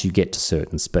once you get to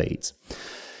certain speeds.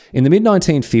 In the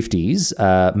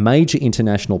mid-1950s, major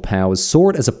international powers saw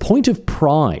it as a point of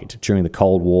pride during the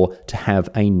Cold War to have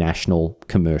a national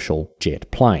commercial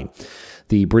jet plane.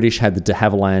 The British had the de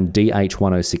Havilland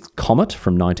DH-106 Comet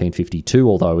from 1952,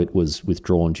 although it was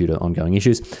withdrawn due to ongoing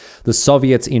issues. The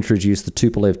Soviets introduced the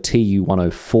Tupolev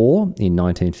Tu-104 in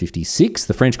 1956.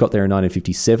 The French got there in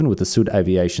 1957 with the Sud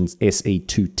Aviation's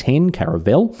SE-210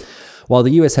 Caravelle, while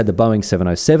the US had the Boeing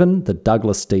 707, the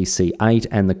Douglas DC-8,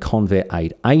 and the Convair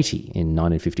 880 in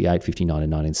 1958, 59,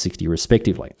 and 1960,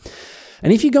 respectively.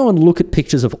 And if you go and look at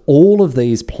pictures of all of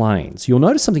these planes, you'll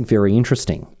notice something very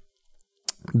interesting.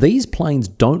 These planes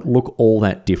don't look all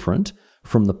that different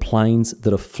from the planes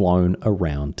that are flown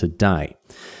around today.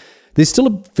 There's still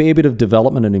a fair bit of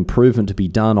development and improvement to be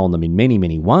done on them in many,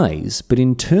 many ways, but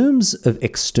in terms of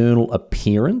external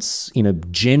appearance, in a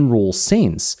general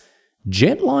sense,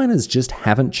 jetliners just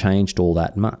haven't changed all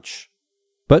that much.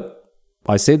 But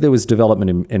I said there was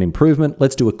development and improvement.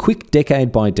 Let's do a quick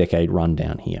decade-by-decade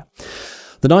rundown here.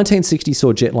 The 1960s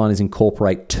saw jetliners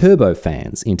incorporate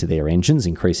turbofans into their engines,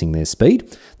 increasing their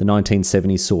speed. The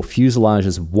 1970s saw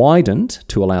fuselages widened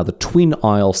to allow the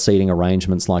twin-aisle seating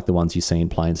arrangements like the ones you see in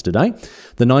planes today.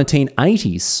 The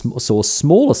 1980s saw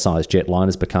smaller-sized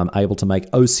jetliners become able to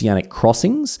make oceanic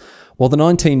crossings, while the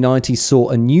 1990s saw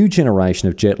a new generation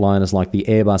of jetliners like the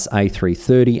Airbus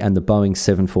A330 and the Boeing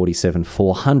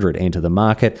 747-400 enter the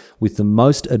market with the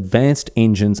most advanced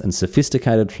engines and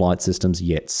sophisticated flight systems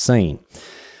yet seen.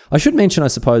 I should mention, I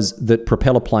suppose, that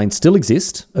propeller planes still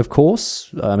exist, of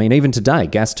course. I mean, even today,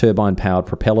 gas turbine-powered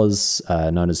propellers,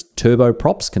 known as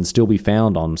turboprops, can still be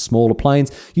found on smaller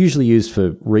planes, usually used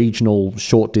for regional,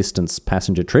 short-distance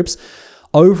passenger trips.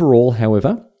 Overall,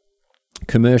 however,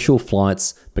 commercial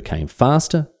flights became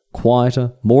faster,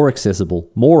 quieter, more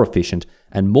accessible, more efficient,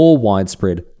 and more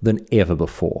widespread than ever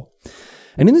before.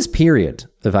 And in this period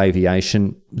of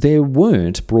aviation, there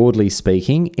weren't, broadly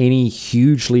speaking, any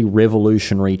hugely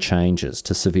revolutionary changes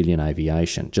to civilian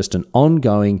aviation, just an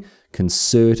ongoing,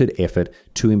 concerted effort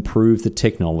to improve the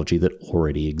technology that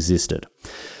already existed.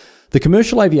 The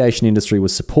commercial aviation industry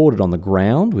was supported on the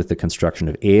ground with the construction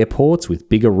of airports with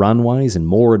bigger runways and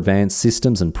more advanced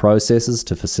systems and processes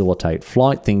to facilitate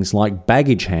flight, things like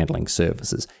baggage handling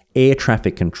services, air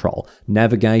traffic control,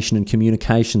 navigation and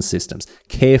communication systems,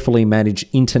 carefully managed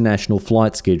international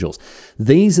flight schedules.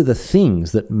 These are the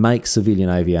things that make civilian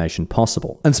aviation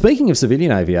possible. And speaking of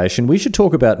civilian aviation, we should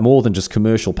talk about more than just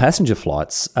commercial passenger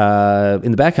flights.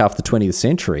 In the back half of the 20th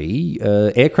century,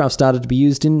 aircraft started to be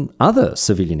used in other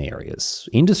civilian areas,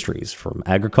 industries, from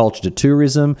agriculture to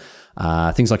tourism,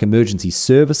 things like emergency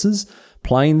services.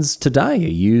 Planes today are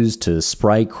used to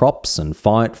spray crops and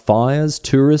fight fires.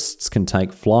 Tourists can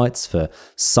take flights for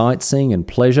sightseeing and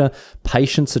pleasure.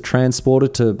 Patients are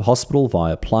transported to hospital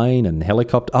via plane and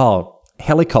helicopter. Oh,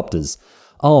 helicopters.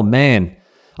 Oh, man.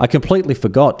 I completely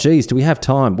forgot. Geez, do we have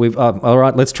time? All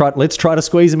right, let's try to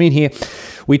squeeze them in here.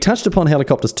 We touched upon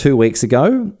helicopters 2 weeks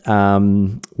ago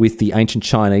with the ancient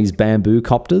Chinese bamboo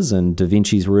copters and Da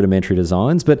Vinci's rudimentary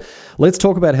designs, but let's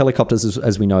talk about helicopters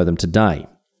as we know them today.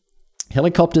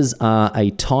 Helicopters are a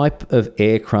type of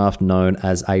aircraft known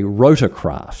as a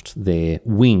rotorcraft. Their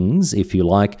wings, if you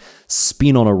like,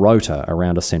 spin on a rotor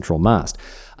around a central mast.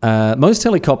 Most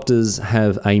helicopters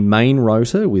have a main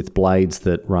rotor with blades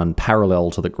that run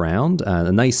parallel to the ground,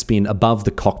 and they spin above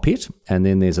the cockpit. And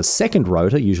then there's a second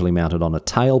rotor, usually mounted on a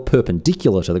tail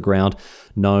perpendicular to the ground,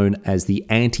 known as the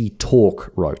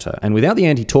anti-torque rotor. And without the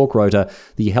anti-torque rotor,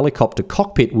 the helicopter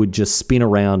cockpit would just spin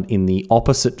around in the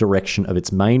opposite direction of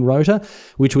its main rotor,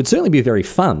 which would certainly be very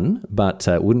fun, but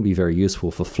wouldn't be very useful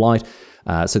for flight.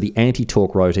 So the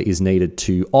anti-torque rotor is needed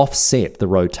to offset the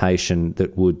rotation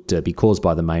that would be caused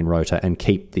by the main rotor and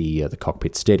keep the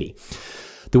cockpit steady.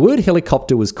 The word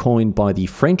helicopter was coined by the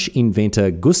French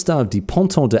inventor Gustave de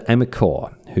Ponton de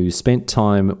Amicourt, who spent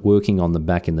time working on them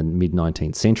back in the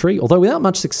mid-19th century, although without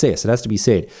much success, it has to be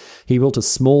said. He built a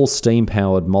small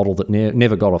steam-powered model that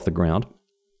never got off the ground.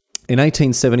 In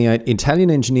 1878, Italian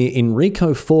engineer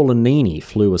Enrico Forlanini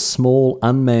flew a small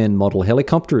unmanned model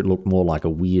helicopter. It looked more like a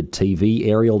weird TV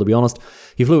aerial, to be honest.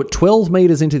 He flew it 12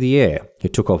 metres into the air.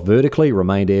 It took off vertically,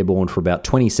 remained airborne for about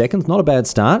 20 seconds. Not a bad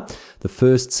start. The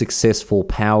first successful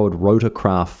powered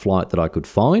rotorcraft flight that I could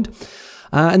find.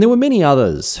 And there were many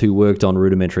others who worked on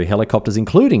rudimentary helicopters,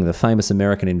 including the famous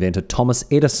American inventor Thomas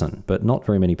Edison, but not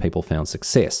very many people found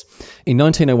success. In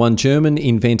 1901, German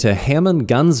inventor Hermann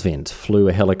Gunsvent flew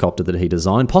a helicopter that he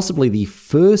designed, possibly the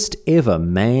first ever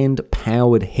manned,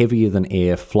 powered,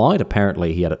 heavier-than-air flight.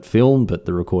 Apparently he had it filmed, but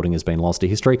the recording has been lost to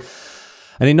history.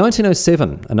 And in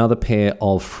 1907, another pair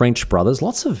of French brothers,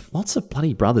 lots of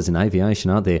bloody brothers in aviation,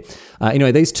 aren't there?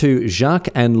 Anyway, these two, Jacques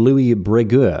and Louis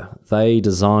Breguet, they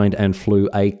designed and flew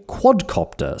a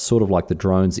quadcopter, sort of like the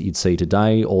drones that you'd see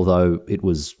today, although it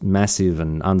was massive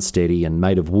and unsteady and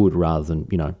made of wood rather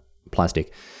than,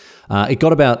 plastic. It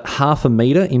got about 0.5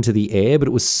 metre into the air, but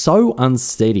it was so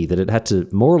unsteady that it had to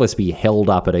more or less be held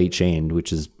up at each end,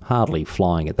 which is hardly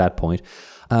flying at that point.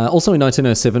 Also in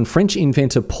 1907, French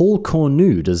inventor Paul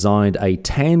Cornu designed a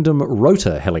tandem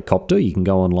rotor helicopter. You can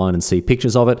go online and see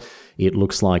pictures of it. It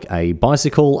looks like a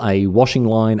bicycle, a washing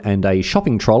line, and a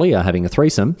shopping trolley are having a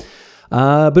threesome.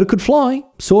 But it could fly,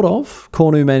 sort of.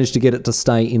 Cornu managed to get it to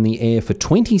stay in the air for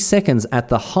 20 seconds at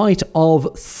the height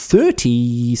of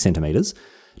 30 centimetres.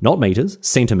 Not metres,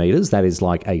 centimetres. That is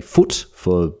like a foot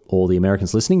for all the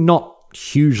Americans listening. Not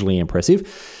hugely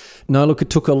impressive. No, look, it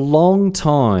took a long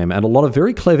time and a lot of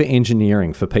very clever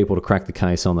engineering for people to crack the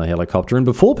case on the helicopter. And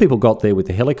before people got there with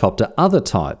the helicopter, other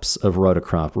types of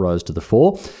rotorcraft rose to the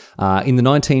fore. In the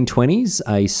 1920s,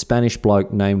 a Spanish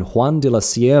bloke named Juan de la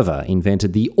Cierva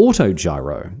invented the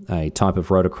autogyro, a type of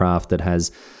rotorcraft that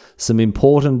has some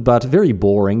important but very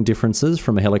boring differences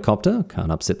from a helicopter.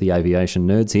 Can't upset the aviation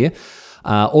nerds here.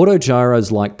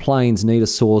 Autogyros, like planes, need a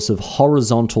source of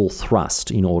horizontal thrust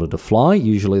in order to fly.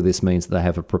 Usually this means that they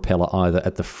have a propeller either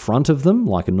at the front of them,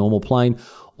 like a normal plane,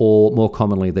 or more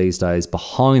commonly these days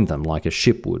behind them, like a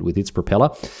ship would with its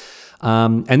propeller.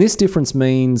 And this difference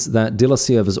means that de la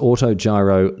Cierva's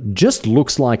autogyro just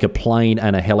looks like a plane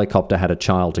and a helicopter had a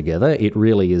child together. It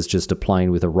really is just a plane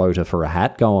with a rotor for a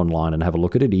hat. Go online and have a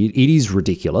look at it. It is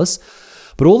ridiculous.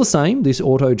 But all the same, this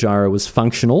autogyro was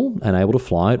functional and able to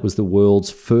fly. It was the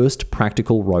world's first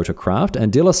practical rotorcraft,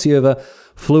 and de la Cierva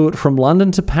flew it from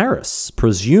London to Paris,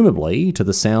 presumably to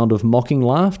the sound of mocking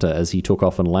laughter as he took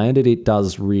off and landed. It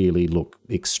does really look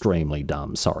extremely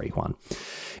dumb. Sorry, Juan.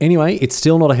 Anyway, it's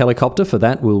still not a helicopter. For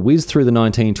that, we'll whiz through the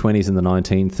 1920s and the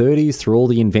 1930s, through all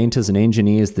the inventors and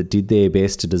engineers that did their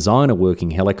best to design a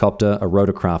working helicopter, a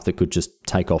rotorcraft that could just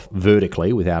take off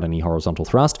vertically without any horizontal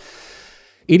thrust.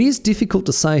 It is difficult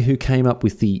to say who came up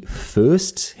with the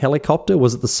first helicopter.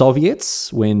 Was it the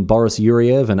Soviets, when Boris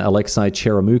Yuriev and Alexei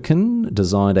Cheremukhin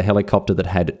designed a helicopter that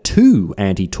had 2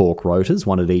 anti-torque rotors,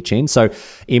 one at each end? So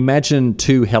imagine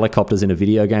 2 helicopters in a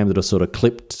video game that are sort of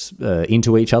clipped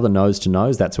into each other, nose to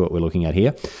nose. That's what we're looking at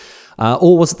here.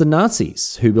 Or was it the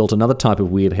Nazis who built another type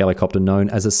of weird helicopter known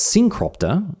as a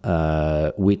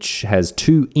syncropter, which has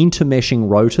 2 intermeshing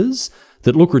rotors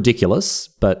that look ridiculous,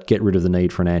 but get rid of the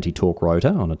need for an anti-torque rotor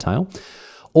on a tail?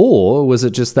 Or was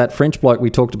it just that French bloke we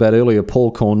talked about earlier,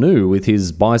 Paul Cornu, with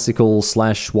his bicycle /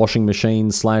 washing machine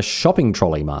 / shopping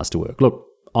trolley masterwork? Look,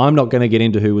 I'm not going to get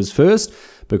into who was first,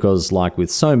 because like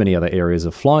with so many other areas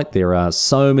of flight, there are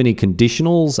so many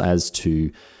conditionals as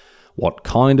to what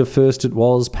kind of first it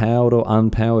was, powered or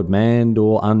unpowered, manned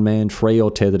or unmanned, free or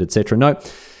tethered, etc. No.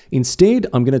 Instead,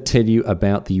 I'm going to tell you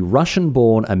about the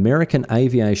Russian-born American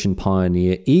aviation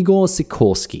pioneer Igor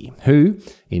Sikorsky, who,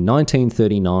 in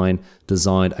 1939,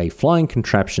 designed a flying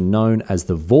contraption known as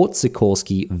the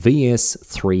Vought-Sikorsky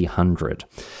VS-300.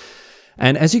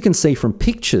 And as you can see from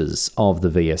pictures of the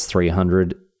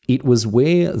VS-300, it was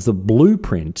where the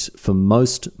blueprint for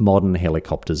most modern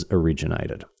helicopters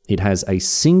originated. It has a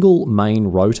single main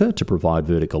rotor to provide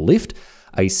vertical lift,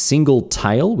 a single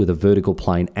tail with a vertical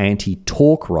plane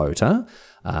anti-torque rotor,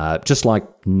 just like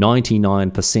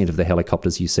 99% of the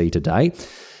helicopters you see today.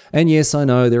 And yes, I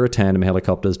know there are tandem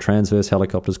helicopters, transverse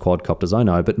helicopters, quadcopters, I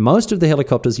know, but most of the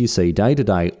helicopters you see day to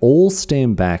day all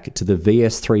stem back to the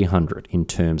VS-300 in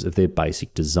terms of their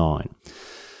basic design.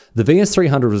 The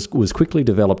VS-300 was quickly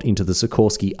developed into the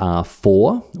Sikorsky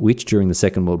R4, which during the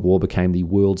Second World War became the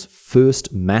world's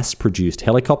first mass-produced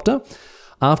helicopter.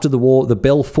 After the war, the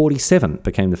Bell 47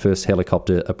 became the first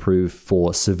helicopter approved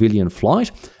for civilian flight,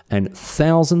 and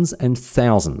thousands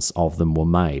of them were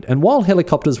made. And while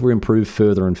helicopters were improved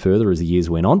further and further as the years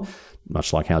went on,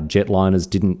 much like how jetliners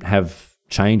didn't have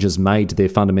changes made to their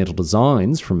fundamental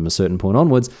designs from a certain point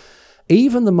onwards,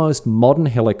 even the most modern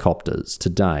helicopters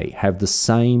today have the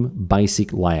same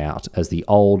basic layout as the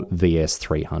old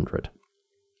VS-300.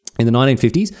 In the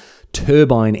 1950s,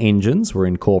 turbine engines were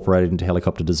incorporated into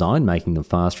helicopter design, making them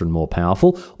faster and more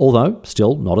powerful, although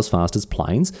still not as fast as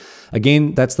planes.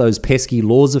 Again, that's those pesky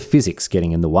laws of physics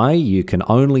getting in the way. You can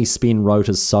only spin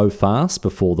rotors so fast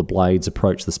before the blades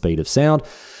approach the speed of sound.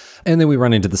 And then we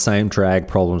run into the same drag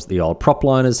problems the old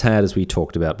propliners had, as we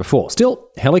talked about before. Still,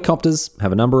 helicopters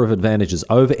have a number of advantages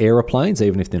over aeroplanes,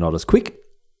 even if they're not as quick.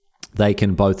 They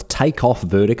can both take off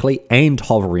vertically and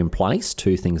hover in place,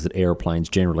 two things that aeroplanes,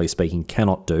 generally speaking,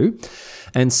 cannot do.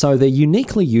 And so they're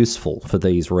uniquely useful for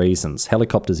these reasons.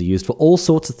 Helicopters are used for all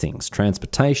sorts of things: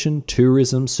 transportation,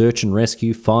 tourism, search and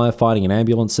rescue, firefighting and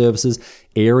ambulance services,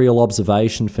 aerial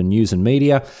observation for news and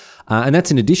media. And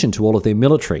that's in addition to all of their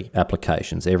military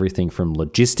applications, everything from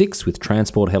logistics with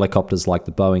transport helicopters like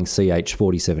the Boeing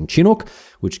CH-47 Chinook,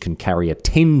 which can carry a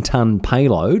 10-ton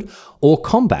payload, or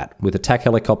combat with attack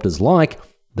helicopters like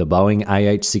the Boeing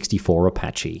AH-64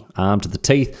 Apache, armed to the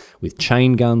teeth with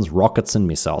chain guns, rockets and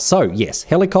missiles. So yes,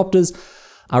 helicopters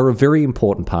are a very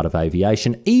important part of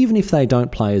aviation, even if they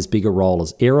don't play as big a role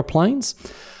as aeroplanes.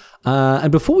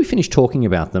 And before we finish talking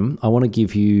about them, I want to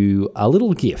give you a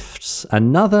little gift,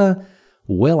 another,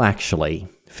 well, actually,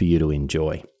 for you to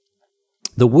enjoy.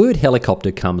 The word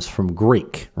helicopter comes from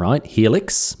Greek, right?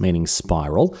 Helix, meaning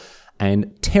spiral, and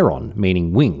pteron,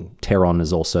 meaning wing. Pteron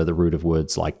is also the root of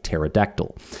words like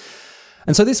pterodactyl.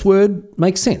 And so this word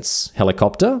makes sense.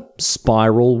 Helicopter,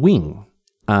 spiral, wing.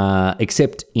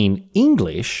 Except in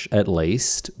English, at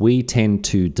least, we tend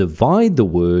to divide the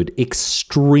word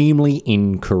extremely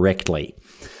incorrectly.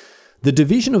 The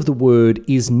division of the word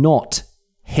is not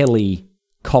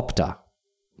helicopter.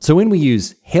 So when we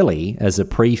use heli as a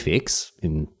prefix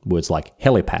in words like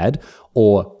helipad,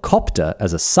 or copter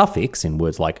as a suffix in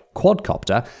words like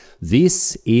quadcopter,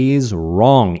 this is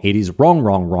wrong. It is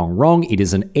wrong. It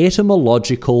is an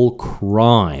etymological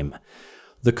crime.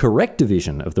 The correct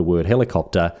division of the word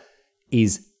helicopter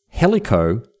is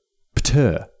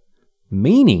helicopter,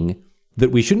 meaning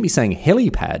that we shouldn't be saying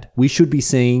helipad, we should be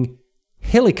saying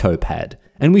helicopad.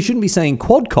 And we shouldn't be saying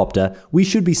quadcopter, we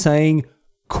should be saying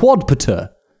quadpter.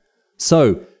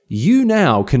 So you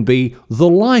now can be the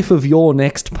life of your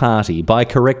next party by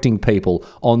correcting people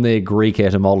on their Greek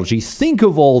etymology. Think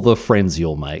of all the friends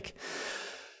you'll make.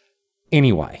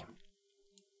 Anyway,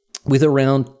 with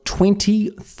around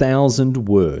 20,000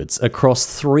 words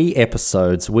across 3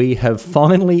 episodes, we have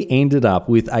finally ended up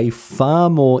with a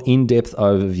far more in-depth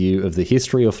overview of the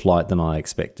history of flight than I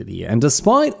expected here. And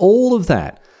despite all of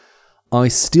that, I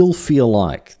still feel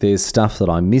like there's stuff that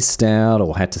I missed out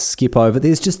or had to skip over.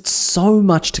 There's just so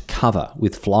much to cover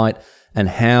with flight and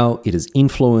how it has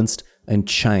influenced and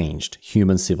changed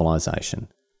human civilization.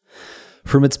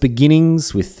 From its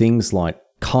beginnings with things like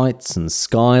kites and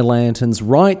sky lanterns,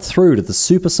 right through to the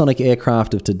supersonic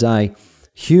aircraft of today,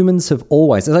 humans have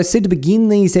always, as I said to begin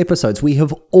these episodes, we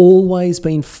have always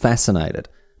been fascinated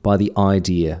by the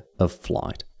idea of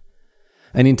flight.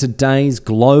 And in today's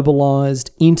globalized,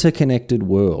 interconnected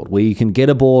world, where you can get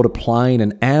aboard a plane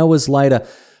and hours later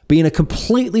be in a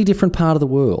completely different part of the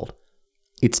world,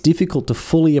 it's difficult to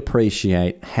fully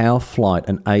appreciate how flight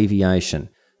and aviation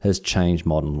has changed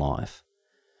modern life.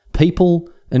 People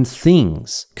and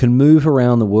things can move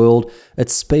around the world at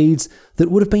speeds that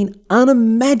would have been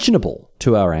unimaginable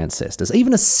to our ancestors.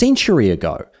 Even a century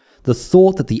ago, the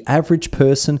thought that the average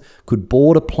person could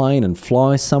board a plane and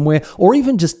fly somewhere, or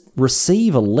even just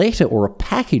receive a letter or a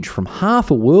package from half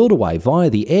a world away via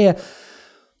the air,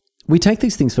 we take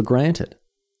these things for granted.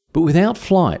 But without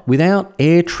flight, without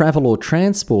air travel or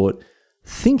transport,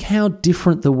 think how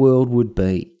different the world would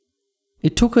be.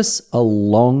 It took us a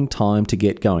long time to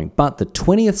get going, but the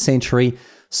 20th century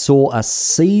saw us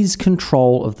seize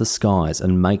control of the skies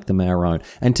and make them our own.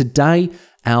 And today,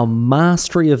 our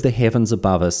mastery of the heavens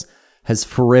above us has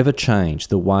forever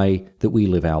changed the way that we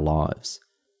live our lives.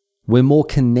 We're more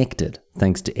connected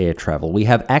thanks to air travel. We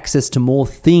have access to more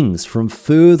things from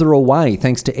further away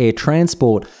thanks to air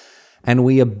transport. And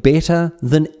we are better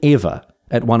than ever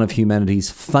at one of humanity's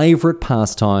favourite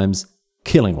pastimes,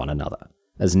 killing one another,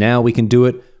 as now we can do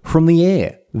it from the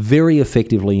air very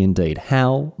effectively indeed.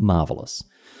 How marvellous.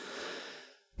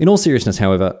 In all seriousness,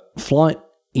 however, flight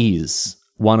is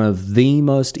one of the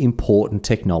most important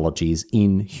technologies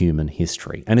in human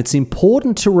history. And it's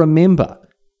important to remember,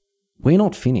 we're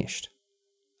not finished.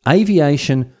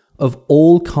 Aviation of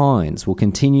all kinds will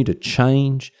continue to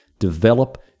change,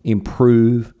 develop,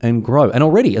 improve, and grow. And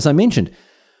already, as I mentioned,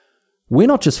 we're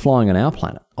not just flying on our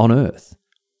planet, on Earth.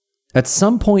 At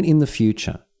some point in the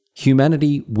future,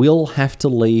 humanity will have to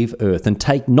leave Earth and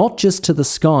take not just to the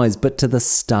skies, but to the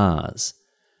stars.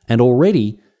 And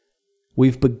already,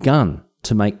 we've begun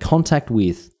to make contact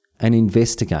with and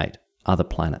investigate other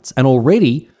planets. And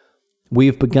already, we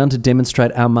have begun to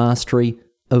demonstrate our mastery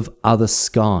of other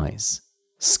skies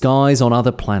on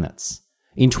other planets.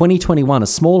 In 2021, a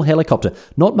small helicopter,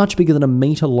 not much bigger than a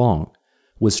metre long,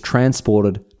 was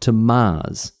transported to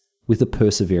Mars with the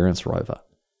Perseverance rover.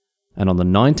 And on the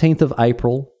 19th of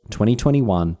April,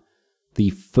 2021, the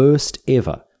first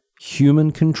ever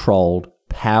human-controlled,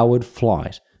 powered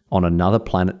flight on another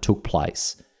planet took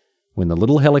place when the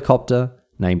little helicopter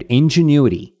named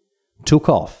Ingenuity took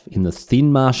off in the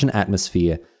thin Martian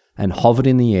atmosphere and hovered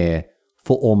in the air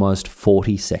for almost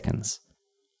 40 seconds.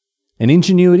 And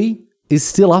Ingenuity is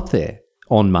still up there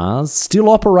on Mars, still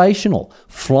operational,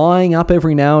 flying up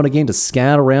every now and again to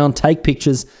scout around, take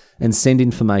pictures, and send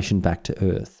information back to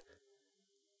Earth.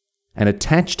 And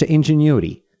attached to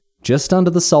Ingenuity, just under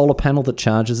the solar panel that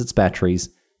charges its batteries,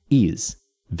 is,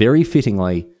 very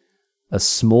fittingly, a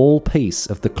small piece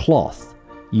of the cloth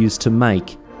used to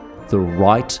make the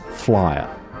Wright Flyer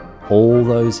all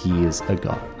those years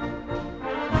ago.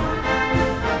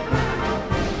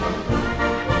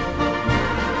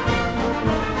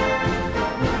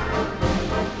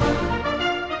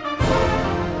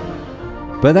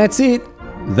 But that's it.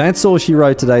 That's all she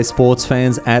wrote today, sports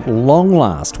fans. At long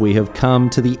last, we have come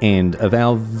to the end of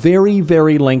our very,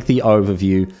 very lengthy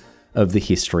overview of the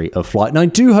history of flight. And I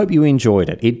do hope you enjoyed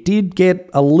it. It did get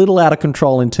a little out of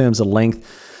control in terms of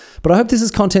length, but I hope this is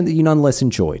content that you nonetheless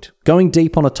enjoyed. Going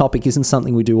deep on a topic isn't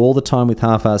something we do all the time with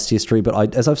Half-Assed History,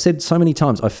 but as I've said so many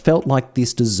times, I felt like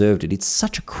this deserved it. It's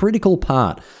such a critical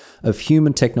part of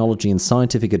human technology and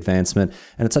scientific advancement,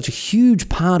 and it's such a huge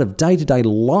part of day-to-day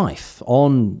life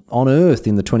on Earth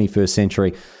in the 21st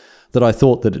century that I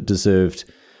thought that it deserved,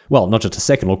 well, not just a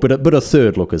second look, but a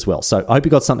third look as well. So I hope you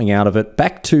got something out of it.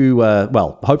 Back to,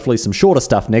 hopefully some shorter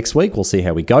stuff next week. We'll see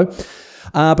how we go.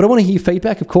 But I want to hear your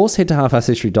feedback, of course. Head to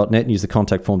halfassedhistory.net and use the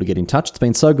contact form to get in touch. It's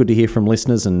been so good to hear from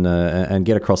listeners and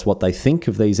get across what they think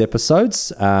of these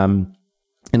episodes. And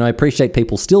I appreciate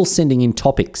people still sending in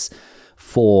topics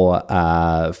for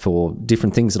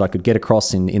different things that I could get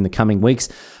across in the coming weeks.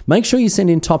 Make sure you send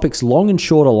in topics long and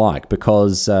short alike,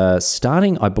 because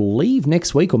starting, I believe,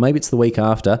 next week, or maybe it's the week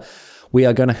after, we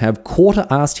are going to have Quarter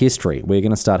Asked History. We're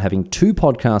going to start having 2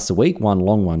 podcasts a week, one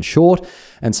long, one short.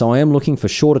 And so I am looking for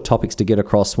shorter topics to get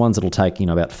across, ones that'll take,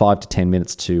 about 5 to 10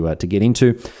 minutes to get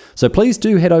into. So please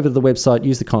do head over to the website,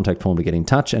 use the contact form to get in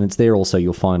touch. And it's there also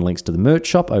you'll find links to the merch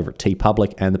shop over at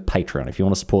TeePublic and the Patreon. If you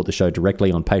want to support the show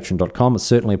directly on patreon.com, I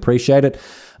certainly appreciate it.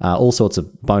 All sorts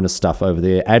of bonus stuff over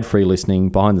there, ad-free listening,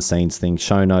 behind-the-scenes things,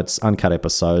 show notes, uncut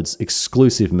episodes,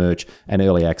 exclusive merch, and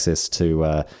early access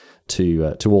to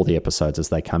all the episodes as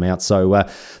they come out. So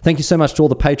thank you so much to all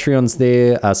the Patreons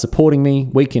there supporting me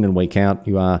week in and week out.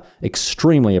 You are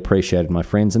extremely appreciated, my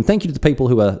friends. And thank you to the people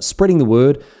who are spreading the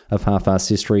word of Half-Assed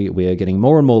History. We are getting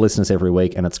more and more listeners every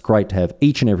week, and it's great to have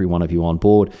each and every one of you on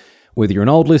board. Whether you're an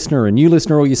old listener, a new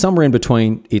listener, or you're somewhere in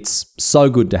between, it's so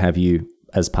good to have you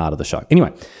as part of the show.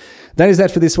 Anyway, that is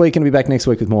that for this week, and I'll be back next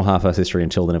week with more Half-Assed History.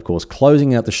 Until then, of course,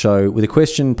 closing out the show with a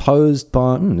question posed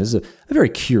by, this is a very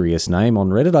curious name on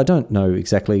Reddit. I don't know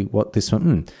exactly what this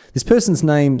one, this person's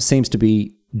name seems to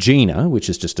be Gina, which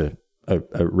is just a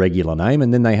regular name,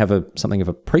 and then they have something of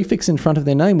a prefix in front of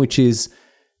their name, which is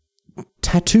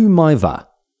Tattoo Maiva.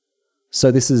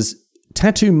 So this is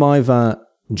Tattoo Maiva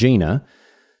Gina,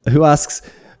 who asks,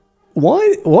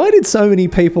 Why did so many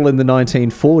people in the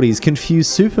 1940s confuse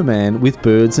Superman with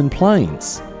birds and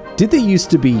planes? Did there used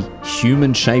to be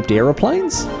human-shaped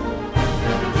aeroplanes?